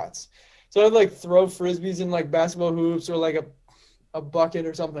trick shots. So I'd like throw frisbees in like basketball hoops or like a bucket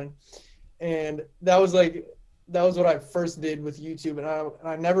or something. And that was what I first did with YouTube, and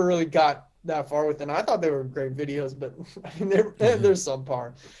I never really got that far with it. And I thought they were great videos, but I mean, they're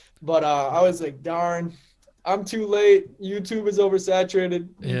subpar. But I was like, darn, I'm too late. YouTube is oversaturated.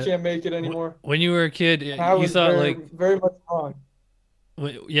 You Yeah. can't make it anymore. When you were a kid, And I you was thought very, like, very much wrong.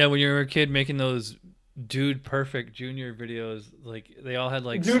 yeah, when you were a kid making those Dude Perfect Junior videos, like they all had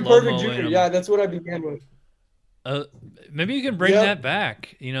like Dude, slow Perfect mo in Junior. them. Yeah, that's what I began with. Uh, Maybe you can bring that Yep.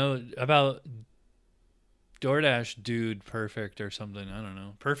 back. About DoorDash Dude Perfect or something. I don't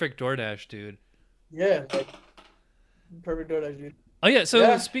know. Perfect DoorDash Dude. Yeah, like Perfect DoorDash, dude. Oh yeah. So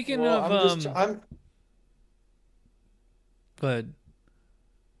Yeah. speaking Well, of I'm. go ahead.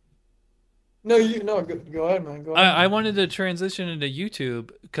 No, go ahead, man. Go I ahead. wanted to transition into YouTube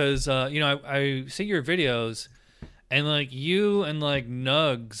because I see your videos and like you and like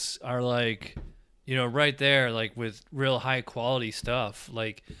Nugs are like right there like with real high quality stuff.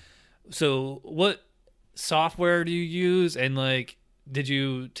 Like, so what software do you use, and like did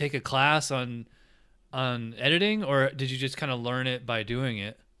you take a class on editing, or did you just kind of learn it by doing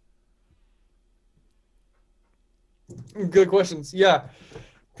it? Good questions. Yeah.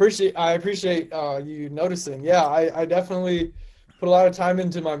 I appreciate you noticing. Yeah, I definitely put a lot of time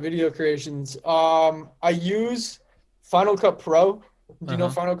into my video creations. I use Final Cut Pro. Do you know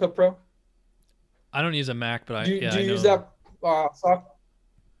Uh-huh. Final Cut Pro? I don't use a Mac, but Do yeah, do I you use know. that soft?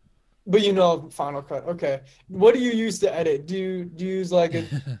 But you know Final Cut. Okay. What do you use to edit? Do you use like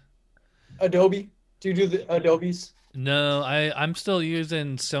a Adobe? Do you do the Adobes? No, I'm still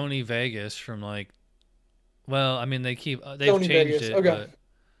using Sony Vegas from like, well, I mean they've Sony changed Vegas. it, Okay. but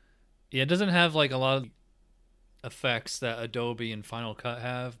yeah, it doesn't have like a lot of effects that Adobe and Final Cut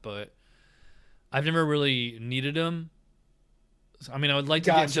have, but I've never really needed them. I mean, I would like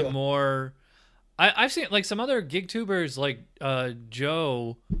to get into Gotcha. more. I've seen like some other gig tubers like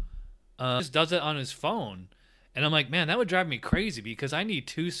Joe just does it on his phone, and I'm like, man, that would drive me crazy because I need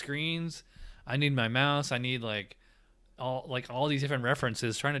two screens, I need my mouse, I need all these different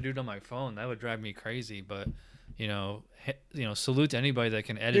references. Trying to do it on my phone, that would drive me crazy. But salute to anybody that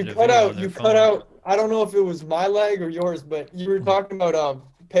can edit You a cut video on out. their You cut phone. out. I don't know if it was my leg or yours, but you were talking about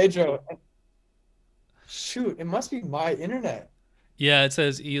Pedro. Shoot, it must be my internet. Yeah, it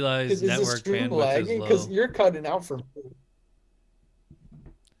says Eli's Because is the network stream bandwidth is lagging? Because low. you're cutting out for me.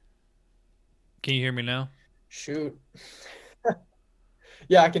 Can you hear me now? Shoot.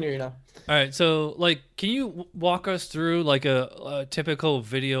 Yeah, I can hear you now. All right, so like, can you walk us through like a typical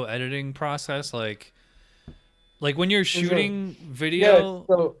video editing process? Like when you're For sure. shooting Yeah. video,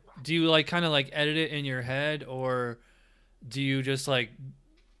 So do you like kind of like edit it in your head, or do you just like,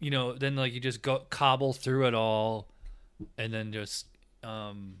 then like you just go cobble through it all and then just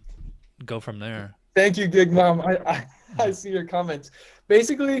um go from there? thank you, Gig Mom. I see your comments.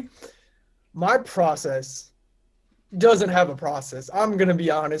 Basically, my process doesn't have a process. I'm gonna be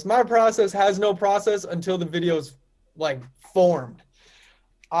honest. My process has no process until the video's like formed.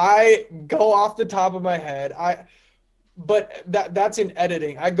 I go off the top of my head. But that's in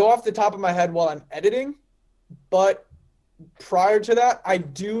editing. I go off the top of my head while I'm editing, but prior to that,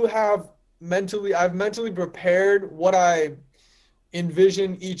 I've mentally prepared what I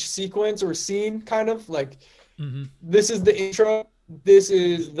envision each sequence or scene, kind of like Mm-hmm. this is the intro, this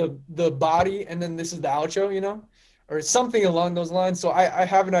is the body, and then this is the outro, or something along those lines. So I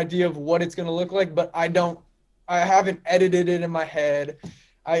have an idea of what it's gonna look like, but I haven't edited it in my head.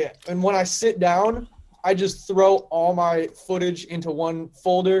 And when I sit down, I just throw all my footage into one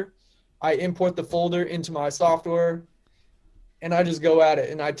folder. I import the folder into my software, and I just go at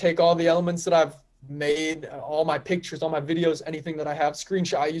it. And I take all the elements that I've made, all my pictures, all my videos, anything that I have,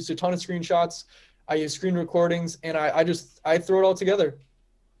 screenshot. I used a ton of screenshots. I use screen recordings, and I throw it all together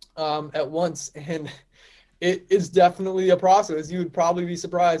at once. And it is definitely a process. You would probably be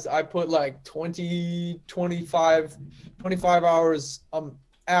surprised. I put like 25 hours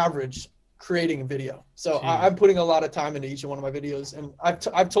average creating a video. So I'm putting a lot of time into each one of my videos. And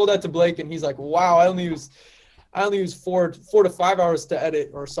I've told that to Blake, and he's like, wow, I only use 4 to 5 hours to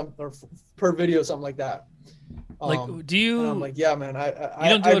edit or per video, something like that. Like, do you? And I'm like, yeah, man. You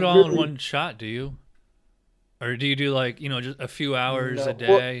don't do it all in one shot, do you? Or do you do like, just a few hours a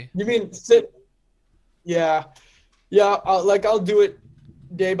day? Well, you mean sit? Yeah. I'll do it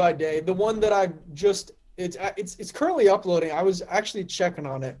day by day. The one that I just it's currently uploading. I was actually checking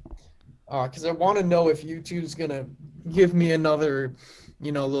on it because I want to know if YouTube's gonna give me another,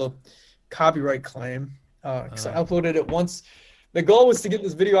 little copyright claim. Because I uploaded it once. The goal was to get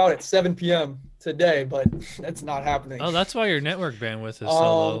this video out at 7 p.m. today, but that's not happening. Oh, that's why your network bandwidth is so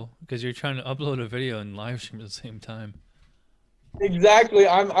low, because you're trying to upload a video and live stream at the same time. Exactly.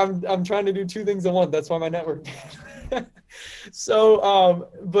 I'm trying to do two things at once. That's why my network. So,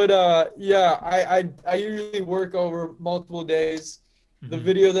 yeah, I usually work over multiple days. The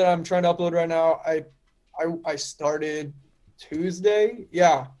video that I'm trying to upload right now, I started Tuesday.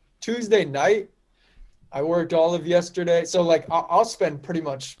 Yeah, Tuesday night. I worked all of yesterday. So like I'll spend pretty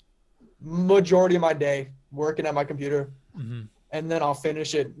much majority of my day working at my computer, and then I'll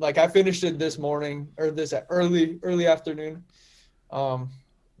finish it. Like I finished it this morning or this early afternoon.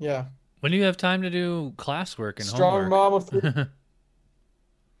 Yeah. When do you have time to do classwork and Strong homework? mom of 3.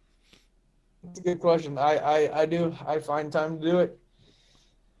 That's a good question. I do. I find time to do it.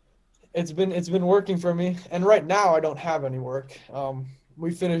 It's been working for me. And right now I don't have any work.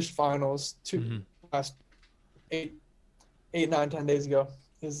 We finished finals last 8, 9, 10 days ago.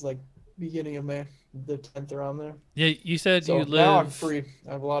 Is like beginning of May, the 10th around there. Yeah, you said so you live. Now I'm free.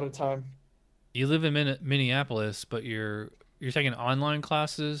 I have a lot of time. You live in Minneapolis, but you're taking online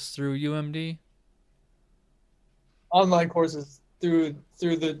classes through UMD? Online courses through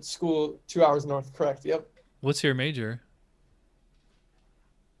the school 2 hours north, correct. Yep. What's your major?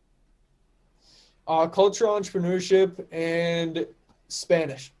 Cultural entrepreneurship and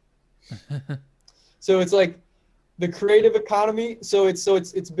Spanish. So it's like the creative economy. So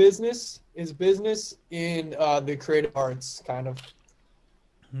it's business in the creative arts kind of.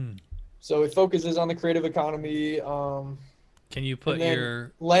 So it focuses on the creative economy. Can you put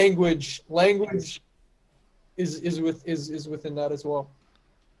your language is within that as well.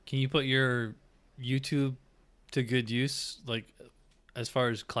 Can you put your YouTube to good use, like as far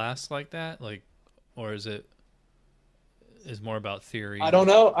as class like that, like, or is more about theory? I don't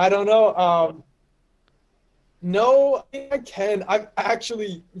know. No, I can. I've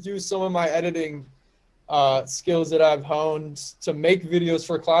actually used some of my editing skills that I've honed to make videos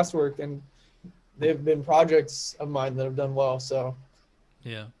for classwork, and they've been projects of mine that have done well. So,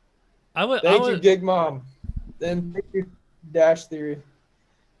 yeah, Thank you, Gig Mom. Then thank you, Dash Theory.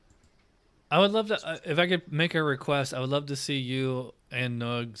 I would love to, if I could make a request, I would love to see you and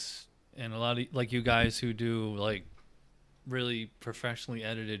Nugs and a lot of like you guys who do like really professionally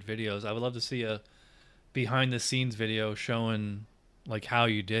edited videos. I would love to see a behind the scenes video showing like how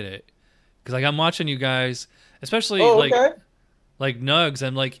you did it, because like I'm watching you guys, especially like Nugs,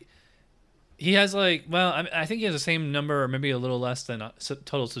 and like he has like, well, I think he has the same number or maybe a little less than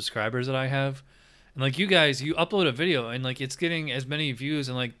total subscribers that I have, and like you guys, you upload a video and like it's getting as many views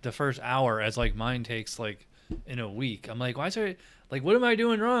in like the first hour as like mine takes like in a week. I'm like, why is it like, what am I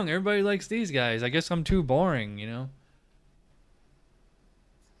doing wrong? Everybody likes these guys. I guess I'm too boring, you know?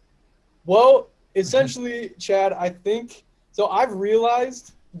 Well, essentially, Chad, I think so. I've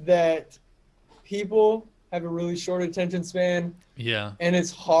realized that people have a really short attention span. Yeah. And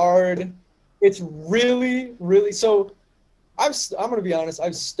it's hard. It's really, really. So I'm going to be honest.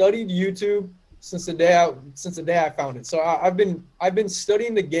 I've studied YouTube since the day I found it. So I've been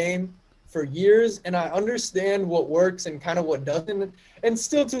studying the game for years, and I understand what works and kind of what doesn't. And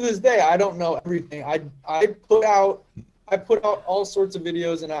still to this day, I don't know everything. I put out all sorts of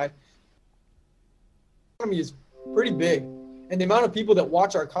videos, and is pretty big, and the amount of people that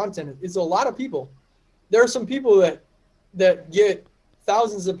watch our content is a lot of people. There are some people that get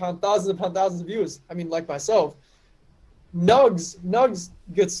thousands of views. I mean, like myself. Nugs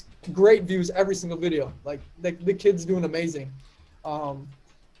gets great views every single video. Like the kid's doing amazing.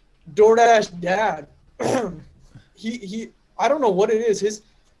 DoorDash Dad, he I don't know what it is.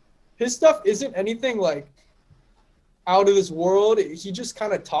 His stuff isn't anything like out of this world. He just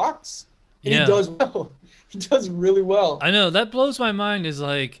kind of talks, and he does well. He does really well. I know, that blows my mind. Is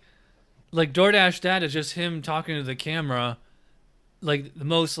like DoorDash Dad is just him talking to the camera, like the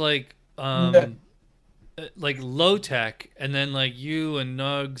most like like low tech, and then like you and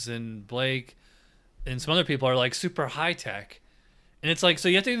Nugs and Blake and some other people are like super high tech. And it's like, so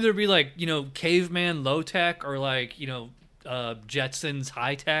you have to either be like, caveman low tech, or like, Jetsons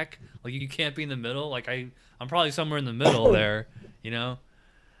high tech. Like you can't be in the middle. Like I'm probably somewhere in the middle there, you know?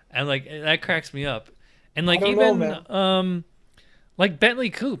 And like that cracks me up. And I like don't know, even man. like Bentley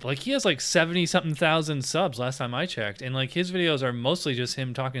Coop, like he has like 70 something thousand subs last time I checked. And like his videos are mostly just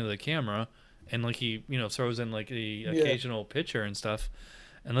him talking to the camera, and like he, throws in like the Yeah, occasional picture and stuff,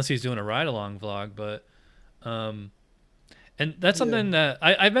 unless he's doing a ride along vlog. But and that's yeah. something that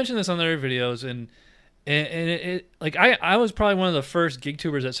I mentioned this on other videos, and it like I was probably one of the first gig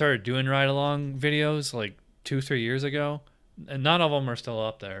tubers that started doing ride along videos like 2-3 years ago, and none of them are still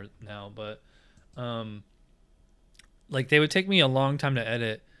up there now, but um like they would take me a long time to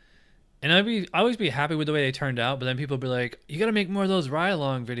edit, and I always be happy with the way they turned out, but then people would be like, you got to make more of those ride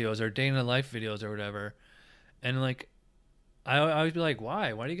along videos or day in the life videos or whatever, and like I always be like,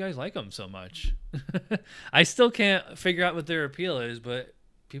 why do you guys like them so much? I still can't figure out what their appeal is, but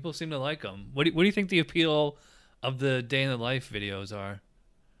people seem to like them. What do you think the appeal of the day in the life videos are?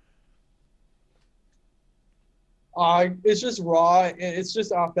 It's just raw and it's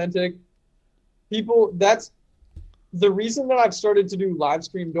just authentic. People, that's the reason that I've started to do live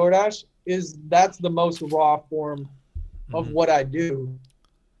stream DoorDash is that's the most raw form of Hmm. what I do.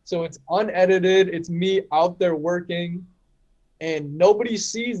 So it's unedited. It's me out there working, and nobody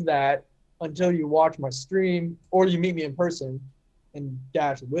sees that until you watch my stream or you meet me in person and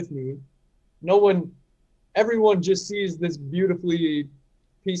dash with me. No one, everyone just sees this beautifully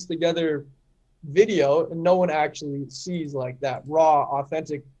pieced together video, and no one actually sees like that raw,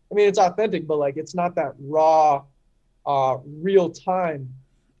 authentic. I mean, it's authentic, but like it's not that raw, real time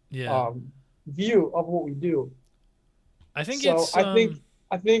Yeah, um, view of what we do. I think So it's I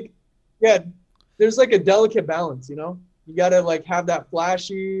think, yeah, there's like a delicate balance, you know. You gotta like have that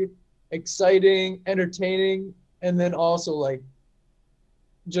flashy, exciting, entertaining, and then also like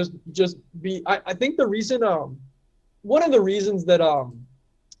just be. I think the reason one of the reasons that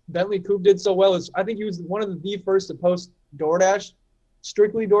Bentley Coop did so well is I think he was one of the first to post DoorDash,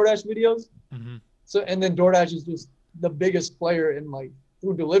 strictly DoorDash videos. hmm So and then DoorDash is just the biggest player in like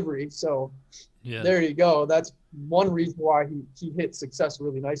food delivery. So yeah, there you go. That's one reason why he hit success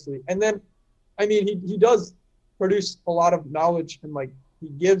really nicely. And then, I mean, he does produce a lot of knowledge, and like he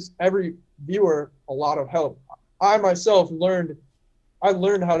gives every viewer a lot of help. I myself learned how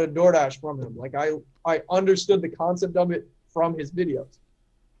to DoorDash from him. Like I understood the concept of it from his videos.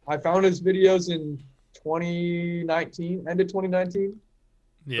 I found his videos in 2019, end of 2019,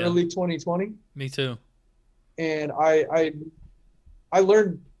 yeah, early 2020, me too. and I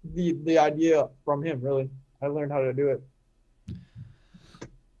learned the idea from him. Really, I learned how to do it.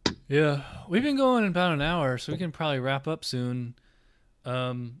 Yeah, we've been going about an hour, so we can probably wrap up soon.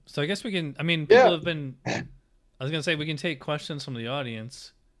 So I guess we can. I mean, people Yeah, have been. I was gonna say we can take questions from the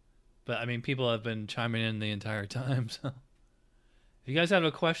audience, but I mean, people have been chiming in the entire time. So if you guys have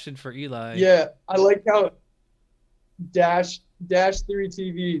a question for Eli, yeah. I like how dash 3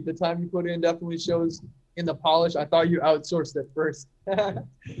 TV. The time you put in definitely shows in the polish. I thought you outsourced it first.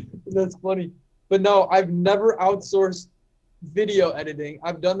 That's funny. But no, I've never outsourced video editing.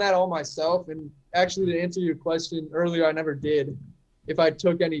 I've done that all myself. And actually, to answer your question earlier, I never did. If I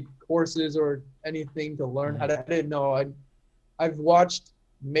took any courses or anything to learn how Mhm. to edit, no, I've watched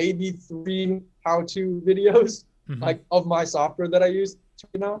maybe 3 how-to videos Mhm. like of my software that I use,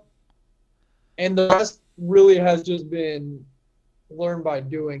 and the rest really has just been learned by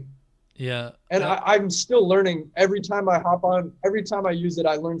doing. Yeah, And I'm still learning every time I hop on. Every time I use it,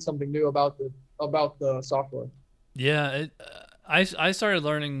 I learn something new about the software. yeah. I started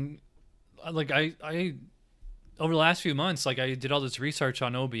learning, like I over the last few months, like I did all this research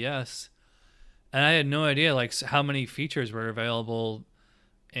on OBS, and I had no idea like how many features were available,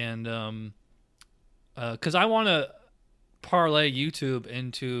 and because I want to parlay YouTube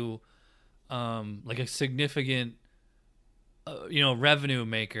into like a significant revenue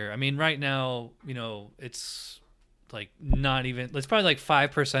maker. I mean, right now, it's like not even. It's probably like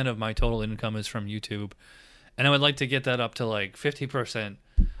 5% of my total income is from YouTube, and I would like to get that up to like 50%.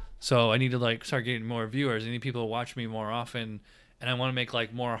 So I need to like start getting more viewers. I need people to watch me more often, and I want to make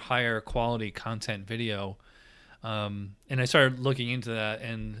like more higher quality content video. And I started looking into that,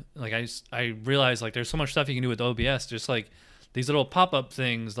 and like I realized like there's so much stuff you can do with OBS. Just like these little pop up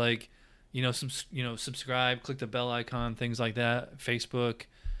things, like subscribe, click the bell icon, things like that. Facebook,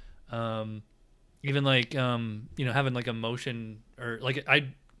 um, even like having like a motion, or like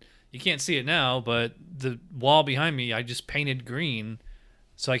you can't see it now, but the wall behind me I just painted green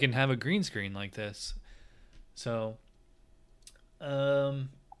so I can have a green screen like this. So,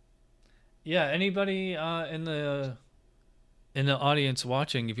 yeah. Anybody in the audience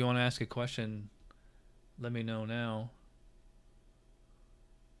watching, if you want to ask a question, let me know now.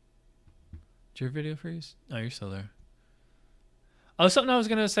 Did your video freeze? Oh, you're still there. Oh, something I was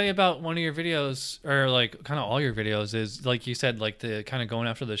gonna say about one of your videos, or like kind of all your videos, is like you said, like the kind of going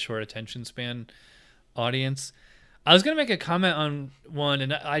after the short attention span audience. I was gonna make a comment on one,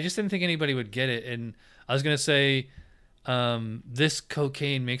 and I just didn't think anybody would get it. And I was gonna say, this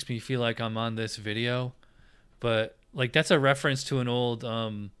cocaine makes me feel like I'm on this video, but like that's a reference to an old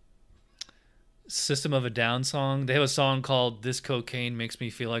System of a Down song. They have a song called "This Cocaine Makes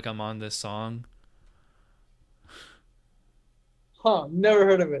Me Feel Like I'm on This Song." Huh? Never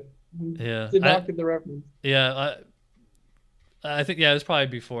heard of it. Yeah, Did not get the reference. Yeah, I think it was probably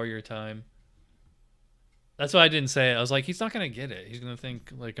before your time. That's why I didn't say it. I was like, he's not gonna get it. He's gonna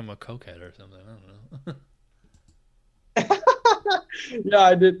think like I'm a cokehead or something. I don't know. Yeah,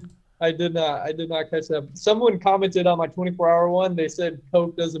 I did. I did not catch that. Someone commented on my 24-hour one. They said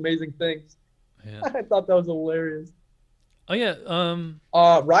Coke does amazing things. Yeah. I thought that was hilarious. Oh yeah.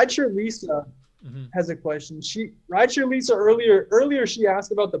 Rideshare Lisa has a question. Rideshare Lisa earlier she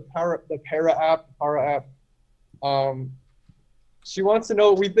asked about the Para app. She wants to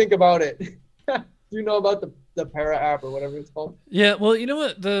know what we think about it. Do you know about the Para app or whatever it's called? Yeah, well, you know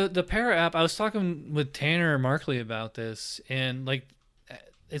what, the Para app, I was talking with Tanner Markley about this, and like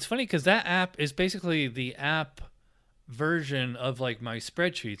it's funny because that app is basically the app version of like my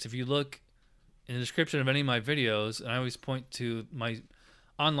spreadsheets. If you look in the description of any of my videos, and I always point to my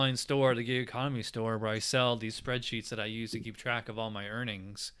online store, the gig economy store, where I sell these spreadsheets that I use to keep track of all my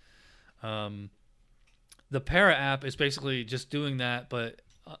earnings. The Para app is basically just doing that, but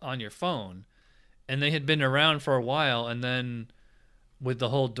on your phone. And they had been around for a while, and then with the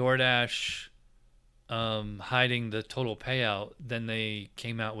whole DoorDash hiding the total payout, then they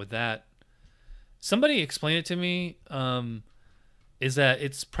came out with that. Somebody explained it to me. Is that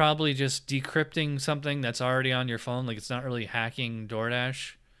it's probably just decrypting something that's already on your phone, like it's not really hacking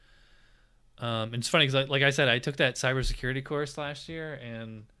DoorDash. And it's funny because, like I said, I took that cybersecurity course last year,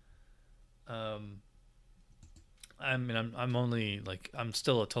 and I mean, I'm only like, I'm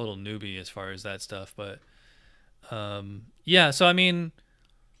still a total newbie as far as that stuff, but yeah. So I mean,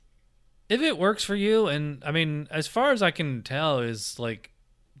 if it works for you, and I mean, as far as I can tell, is like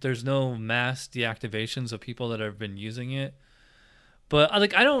there's no mass deactivations of people that have been using it. But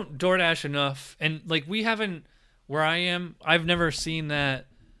like I don't DoorDash enough, and like we haven't, where I am, I've never seen that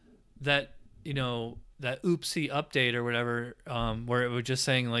you know, that oopsie update or whatever, where it was just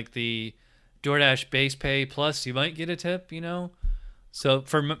saying like the DoorDash base pay plus you might get a tip, you know. So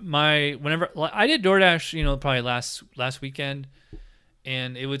for whenever I did DoorDash, you know, probably last weekend,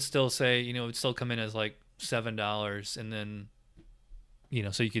 and it would still say, you know, it would still come in as like $7, and then, you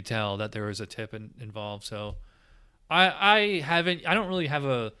know, so you could tell that there was a tip involved. So I don't really have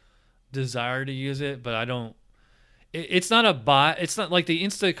a desire to use it, but it's not a bot. It's not like the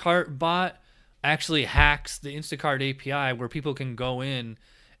Instacart bot actually hacks the Instacart API where people can go in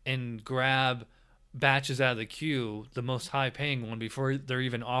and grab batches out of the queue, the most high paying one, before they're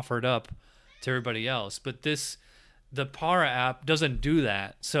even offered up to everybody else. But the Para app doesn't do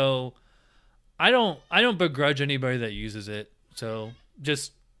that. So I don't begrudge anybody that uses it. So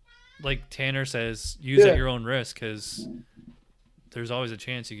just like Tanner says, use at your own risk, because there's always a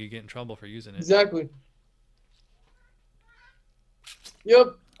chance you could get in trouble for using it. Exactly.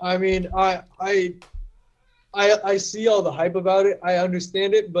 Yep. I mean, I see all the hype about it. I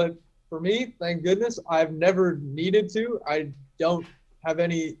understand it, but for me, thank goodness, I've never needed to. I don't have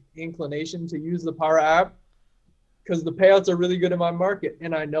any inclination to use the Para app because the payouts are really good in my market,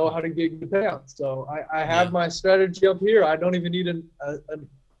 and I know how to get the payouts. So I have my strategy up here. I don't even need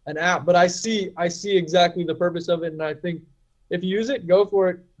an app, but I see exactly the purpose of it, and I think if you use it, go for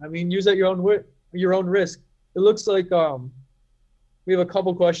it. I mean, use at your own risk. It looks like we have a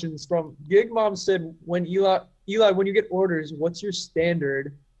couple questions from Gig Mom. Said, when Eli, when you get orders, what's your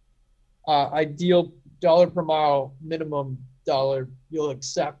standard ideal dollar per mile minimum dollar you'll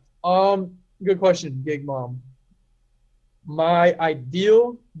accept? Good question, Gig Mom. My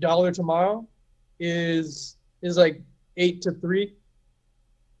ideal dollar to mile is like 8 to 3.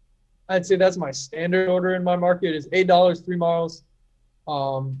 I'd say that's my standard order in my market is $8, 3 miles.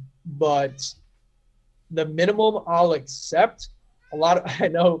 But the minimum I'll accept, I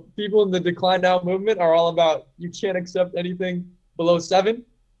know people in the Decline Now movement are all about you can't accept anything below 7.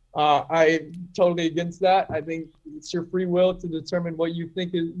 I'm totally against that. I think it's your free will to determine what you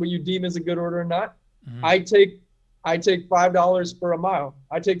deem is a good order or not. Mm-hmm. I take $5 for a mile.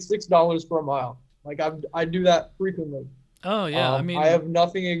 I take $6 for a mile. Like I do that frequently. Oh yeah, I mean, I have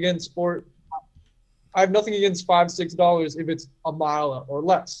nothing against sport. I have nothing against $5-6 if it's a mile or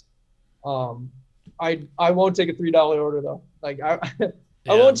less. I won't take a $3 order though. Like I yeah.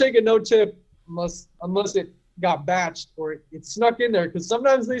 won't take a no tip unless it got batched or it snuck in there, because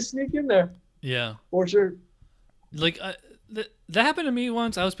sometimes they sneak in there. Yeah, for sure. Like that happened to me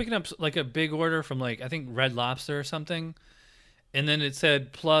once. I was picking up like a big order from like I think Red Lobster or something, and then it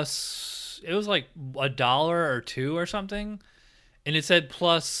said plus. It was like $1 or $2 or something, and it said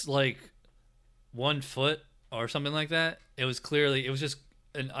plus like 1 foot or something like that. It was just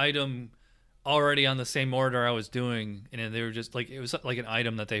an item already on the same order I was doing, and then they were just like it was like an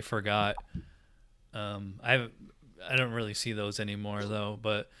item that they forgot. I don't really see those anymore though,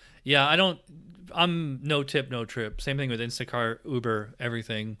 but yeah, I'm no tip, no trip. Same thing with Instacart, Uber,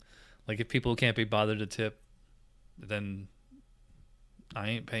 everything. Like if people can't be bothered to tip, then I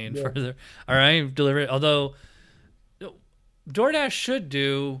ain't paying further, or I ain't delivering. Although DoorDash should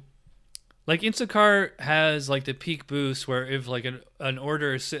do, like Instacart has like the peak boost where if like an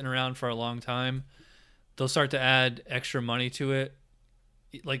order is sitting around for a long time, they'll start to add extra money to it,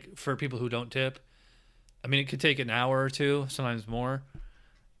 like for people who don't tip. I mean, it could take an hour or two, sometimes more,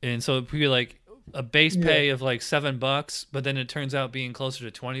 and so it'd be like a base pay of like $7, but then it turns out being closer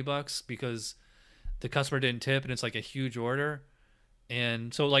to $20 because the customer didn't tip, and it's like a huge order.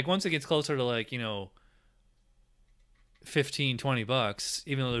 And so like once it gets closer to like, $15-20,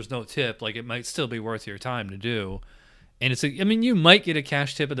 even though there's no tip, like it might still be worth your time to do. And you might get a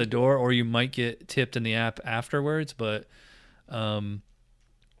cash tip at the door, or you might get tipped in the app afterwards, but I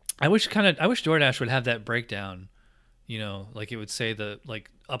wish DoorDash would have that breakdown, like it would say like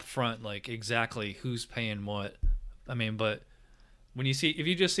up front, like exactly who's paying what. I mean, but if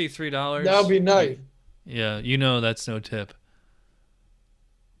you just see $3, that would be nice. Yeah, that's no tip.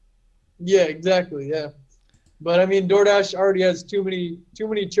 Yeah, exactly. Yeah. But I mean, DoorDash already has too many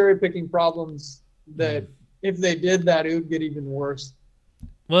cherry picking problems that if they did that, it would get even worse.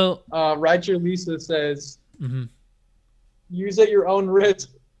 Well, Rightcher Lisa says, use at your own risk,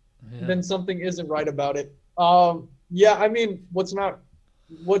 then something isn't right about it. Yeah, I mean, what's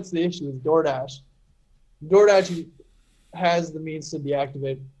the issue with DoorDash? DoorDash has the means to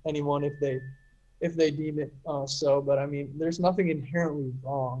deactivate anyone if they deem it so. But I mean, there's nothing inherently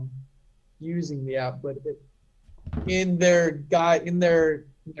wrong using the app, but in their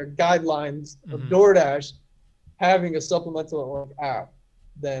guidelines of DoorDash having a supplemental app,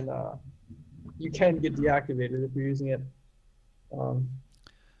 then you can get deactivated if you're using it.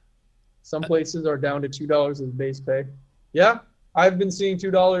 Some places are down to $2 as base pay. Yeah, I've been seeing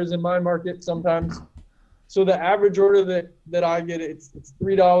 $2 in my market sometimes. So the average order that I get, it's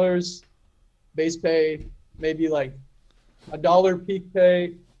 $3 base pay, maybe like $1 peak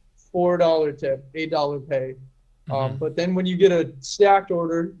pay, $4 tip, $8 pay. But then when you get a stacked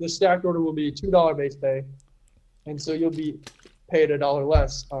order, the stacked order will be $2 base pay, and so you'll be paid $1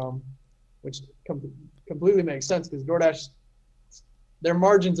 less, which completely makes sense because DoorDash, their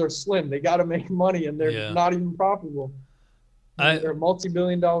margins are slim. They got to make money, and they're not even profitable. They're a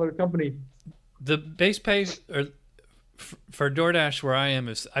multi-billion-dollar company. The base pay for DoorDash where I am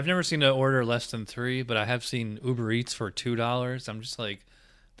is I've never seen an order less than $3, but I have seen Uber Eats for $2. I'm just like,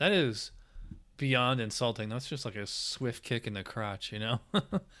 that is beyond insulting. That's just like a swift kick in the crotch, $2.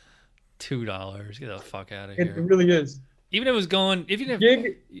 Get the fuck out of here. It really is. Even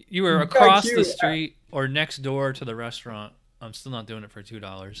if you were across the street or next door to the restaurant, I'm still not doing it for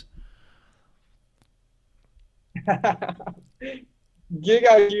 $2. Gig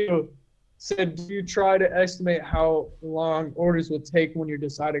IQ said, do you try to estimate how long orders will take when you're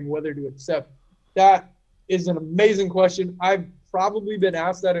deciding whether to accept? That is an amazing question. I've probably been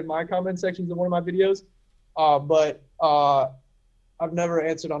asked that in my comment sections of one of my videos, but I've never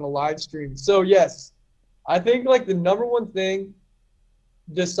answered on a live stream. So yes, I think like the number one thing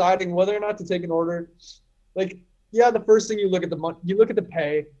deciding whether or not to take an order, like, yeah, the first thing you look at the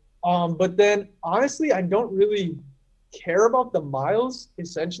pay, but then honestly, I don't really care about the miles.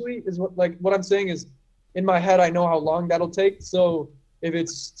 Essentially, is what I'm saying is, in my head, I know how long that'll take. So if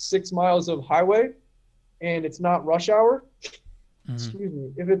it's 6 miles of highway, and it's not rush hour, excuse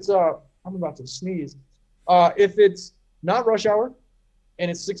me. If it's I'm about to sneeze. If it's not rush hour,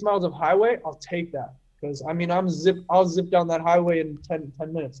 and it's 6 miles of highway, I'll take that because I mean I'll zip down that highway in 10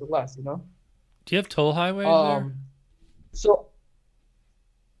 minutes or less. Do you have toll highways there? So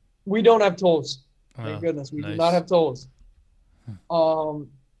we don't have tolls. Oh, thank goodness we nice. do not have tolls.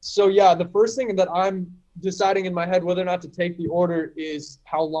 So yeah, the first thing that I'm deciding in my head whether or not to take the order is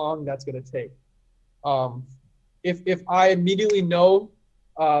how long that's going to take. If I immediately know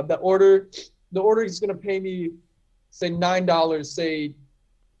the order the order is going to pay me, say $9, say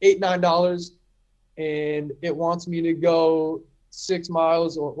 $8, $9, and it wants me to go 6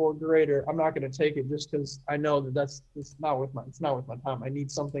 miles or greater, I'm not going to take it just because I know that it's not worth my time. I need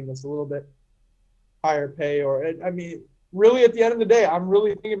something that's a little bit higher pay, or I mean, really at the end of the day, I'm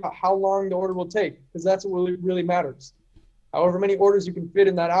really thinking about how long the order will take, because that's what really matters. However many orders you can fit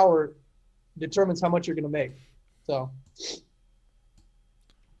in that hour determines how much you're going to make. So.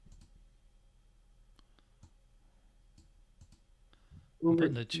 I'm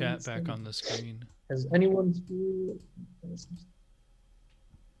putting the chat back on the screen. Has anyone?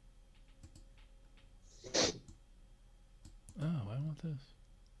 Oh, I want this.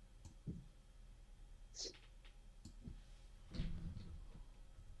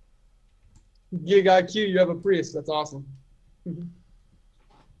 Gig IQ, you have a Prius. That's awesome.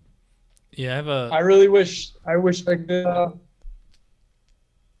 Yeah, I have a. I really wish I could.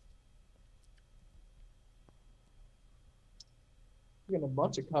 Getting a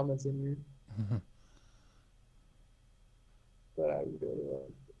bunch of comments in here. But I really like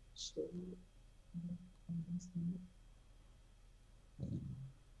it.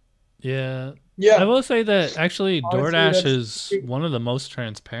 Yeah. Yeah. I will say that actually Honestly, DoorDash is one of the most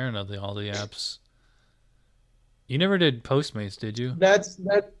transparent of all the apps. You never did Postmates, did you? That.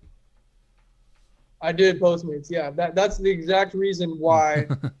 I did Postmates. Yeah. That's the exact reason why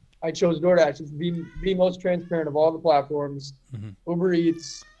I chose DoorDash. It's the most transparent of all the platforms. Mm-hmm. Uber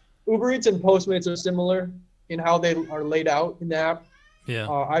Eats and Postmates are similar in how they are laid out in the app. Yeah.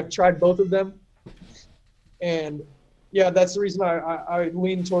 I've tried both of them, and yeah, that's the reason I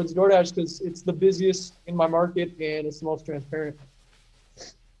lean towards DoorDash, because it's the busiest in my market and it's the most transparent.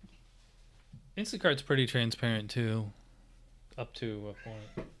 Instacart's pretty transparent too, up to a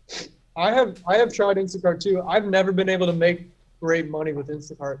point. I have tried Instacart too. I've never been able to make great money with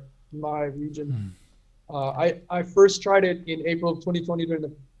Instacart in my region. I first tried it in April of 2020 during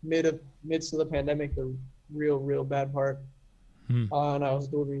the midst of the pandemic, the real bad part. And I was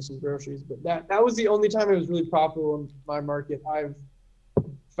delivering some groceries, but that was the only time it was really profitable in my market. I've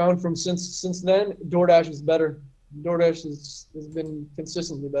found since then, DoorDash is better. DoorDash has been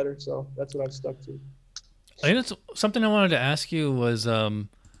consistently better, so that's what I've stuck to. I think that's something I wanted to ask you was,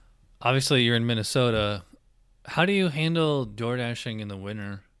 obviously you're in Minnesota. How do you handle door dashing in the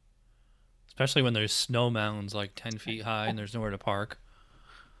winter? Especially when there's snow mounds like 10 feet high and there's nowhere to park.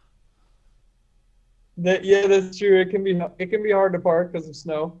 Yeah, that's true. It can be hard to park because of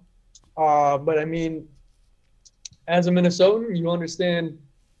snow. But I mean, as a Minnesotan, you understand,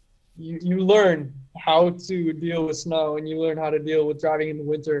 you learn how to deal with snow, and you learn how to deal with driving in the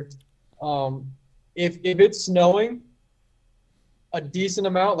winter. If it's snowing a decent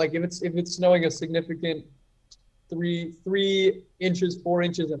amount, like if it's snowing a significant 3 inches, 4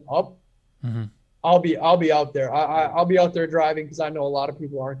 inches and up, I'll be out there. I'll be out there driving, because I know a lot of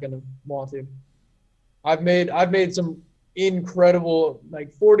people aren't going to want to. I've made some incredible,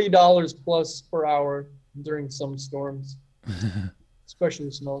 like $40 plus per hour during some storms,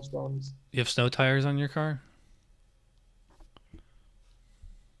 especially snowstorms. You have snow tires on your car?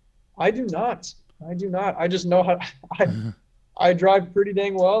 I do not. I just know how. I drive pretty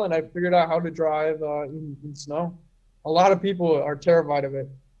dang well, and I figured out how to drive in snow. A lot of people are terrified of it.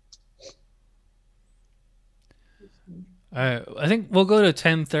 All right, I think we'll go to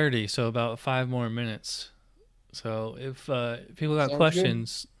 10:30, so about 5 more minutes. So if people got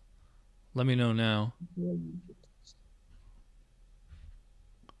questions, let me know now.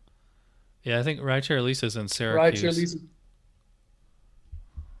 Yeah, I think Rideshare Lisa's in Syracuse. Rideshare Lisa.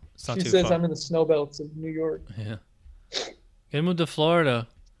 She says I'm in the snow belts of New York. Yeah. Get moved to Florida.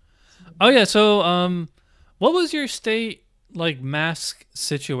 Oh yeah, so what was your state like mask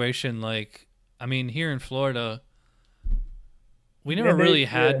situation like? I mean, here in Florida, we never really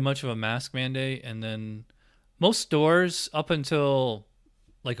had much of a mask mandate, and then most stores up until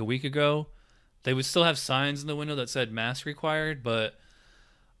like a week ago, they would still have signs in the window that said mask required, but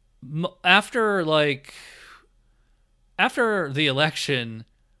after the election,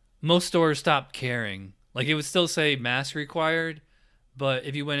 most stores stopped caring. Like, it would still say mask required, but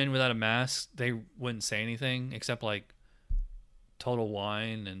if you went in without a mask, they wouldn't say anything, except like Total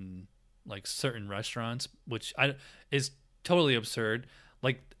Wine and like certain restaurants, which is totally absurd.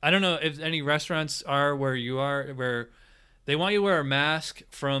 Like, I don't know if any restaurants are where you are, where they want you to wear a mask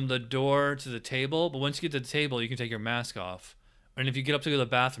from the door to the table, but once you get to the table, you can take your mask off. And if you get up to go to the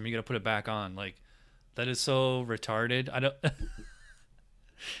bathroom, you got to put it back on. Like, that is so retarded. I don't.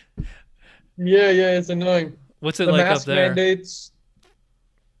 Yeah, it's annoying. What's it like up there? The mask mandates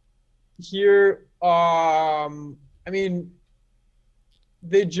here, I mean,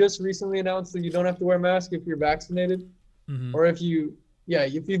 they just recently announced that you don't have to wear a mask if you're vaccinated, or if you've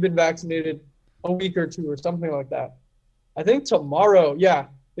been vaccinated a week or two or something like that. I think tomorrow,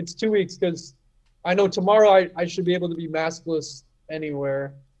 it's 2 weeks because I know tomorrow I should be able to be maskless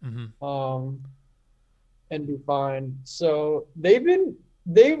anywhere, and be fine. So they've been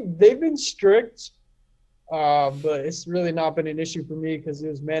strict, but it's really not been an issue for me because it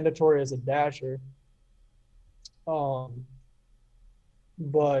was mandatory as a dasher.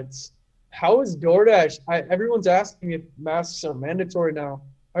 But how is DoorDash? Everyone's asking if masks are mandatory now.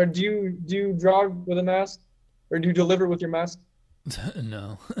 Or do you drive with a mask, or do you deliver with your mask?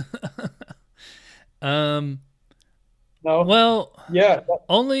 No. No. Well, yeah.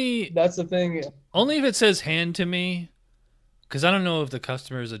 Only That's the thing. Only if it says hand to me, because I don't know if the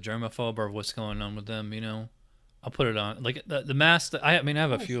customer is a germaphobe or what's going on with them. I'll put it on. Like the mask that I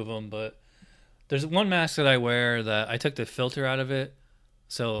have a few of them, but there's one mask that I wear that I took the filter out of it,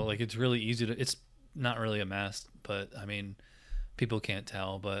 so like it's really easy to. It's not really a mask, but I mean, people can't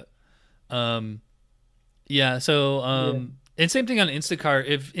tell. But yeah. So and same thing on Instacart.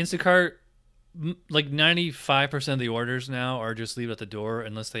 If Instacart, like 95% of the orders now are just leave at the door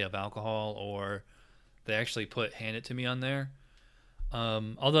unless they have alcohol or they actually hand it to me on there.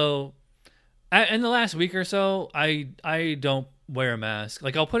 Although in the last week or so, I don't wear a mask.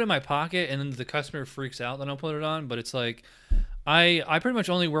 Like I'll put it in my pocket and then the customer freaks out, then I'll put it on. But it's like I pretty much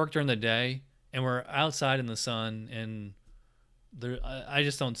only work during the day and we're outside in the sun, and I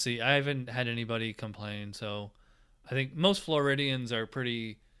just don't see. I haven't had anybody complain. So I think most Floridians are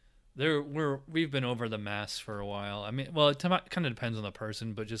pretty. We've been over the masks for a while. I mean, well, it kind of depends on the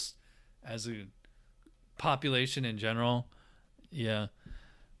person, but just as a population in general, yeah.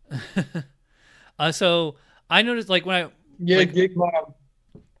 So I noticed, like when Gig Mom.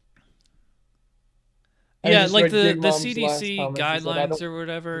 Yeah, like the CDC guidelines or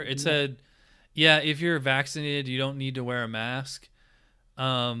whatever. It said, yeah, if you're vaccinated, you don't need to wear a mask.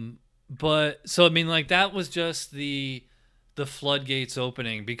 But so I mean, like that was just the floodgates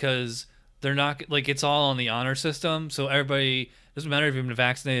opening, because they're not like, it's all on the honor system, so everybody, doesn't matter if you've been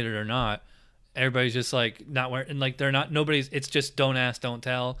vaccinated or not, everybody's just like not wearing, and like they're not, nobody's, it's just don't ask, don't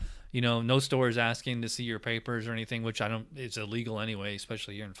tell. No stores asking to see your papers or anything, which it's illegal anyway,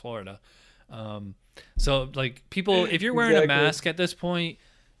 especially here in Florida. So like people, if you're wearing a mask at this point,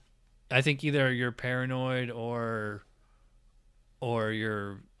 I think either you're paranoid or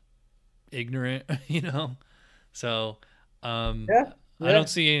you're ignorant, so I don't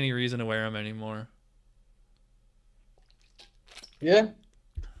see any reason to wear them anymore. Yeah.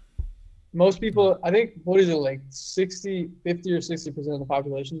 Most people, I think, what is it, like 50 or 60% of the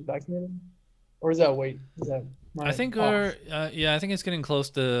population is vaccinated? Or is that weight? I think I think it's getting close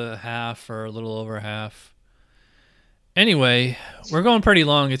to half or a little over half. Anyway, we're going pretty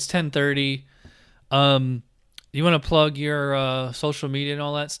long. It's 10:30. You want to plug your social media and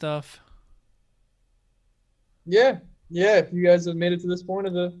all that stuff? Yeah. If you guys have made it to this point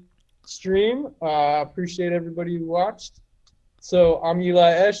of the stream, appreciate everybody who watched. So I'm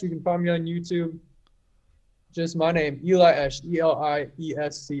Eli Esch. You can find me on YouTube. Just my name, Eli Esch,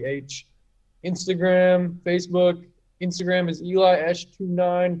 ELIESCH. Instagram, Facebook. Instagram is Eli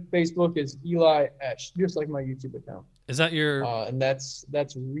Esch29. Facebook is Eli Esch, just like my YouTube account. Is that your? And that's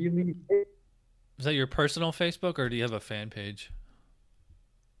really. Is that your personal Facebook, or do you have a fan page?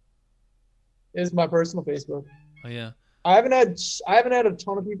 It's my personal Facebook. Oh yeah. I haven't had a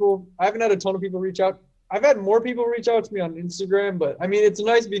ton of people reach out. I've had more people reach out to me on Instagram, but I mean, it's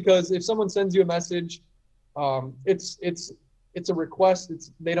nice because if someone sends you a message, it's a request.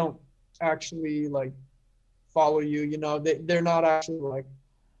 They don't actually like follow you. They're not actually like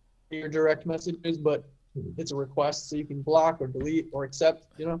your direct messages, but it's a request, so you can block or delete or accept.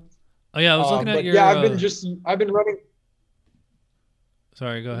 Oh yeah, I was looking at your. Yeah, I've been running.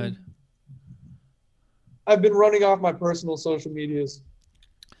 Sorry, go ahead. I've been running off my personal social medias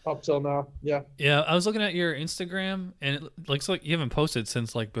up till now. Yeah. Yeah, I was looking at your Instagram, and it looks like you haven't posted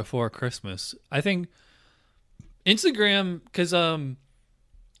since like before Christmas. I think Instagram, because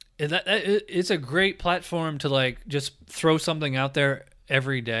it's a great platform to like just throw something out there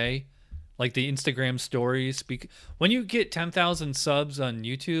every day, like the Instagram stories. When you get 10,000 subs on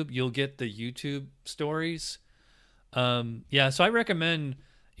YouTube, you'll get the YouTube stories. Yeah, so I recommend.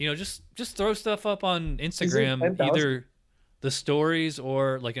 Just throw stuff up on Instagram, either the stories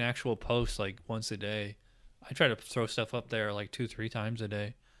or like an actual post, like once a day. I try to throw stuff up there like 2-3 times a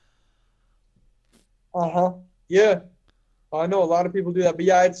day. Yeah. I know a lot of people do that, but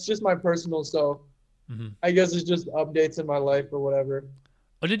yeah, it's just my personal, so I guess it's just updates in my life or whatever.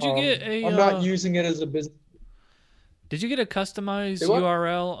 Oh, did you get a? I'm not using it as a business. Did you get a customized Say what?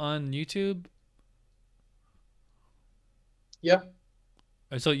 URL on YouTube? Yeah.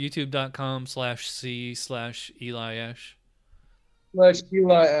 So youtube.com/c/Eli Esch.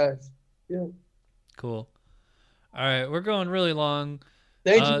 Eli Esch. Yeah. Cool. All right, we're going really long.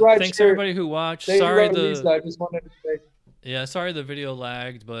 Thank you, Rod. Thanks everybody who watched. Thank Sorry you, Lisa. I just wanted to say. Yeah, sorry the video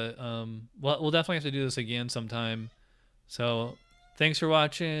lagged, but we'll definitely have to do this again sometime. So thanks for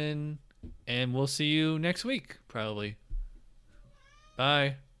watching, and we'll see you next week probably.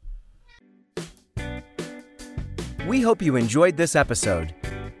 Bye. We hope you enjoyed this episode.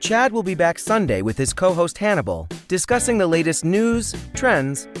 Chad will be back Sunday with his co-host Hannibal, discussing the latest news,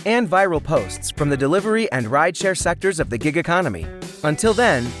 trends, and viral posts from the delivery and rideshare sectors of the gig economy. Until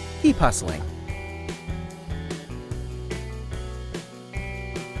then, keep hustling.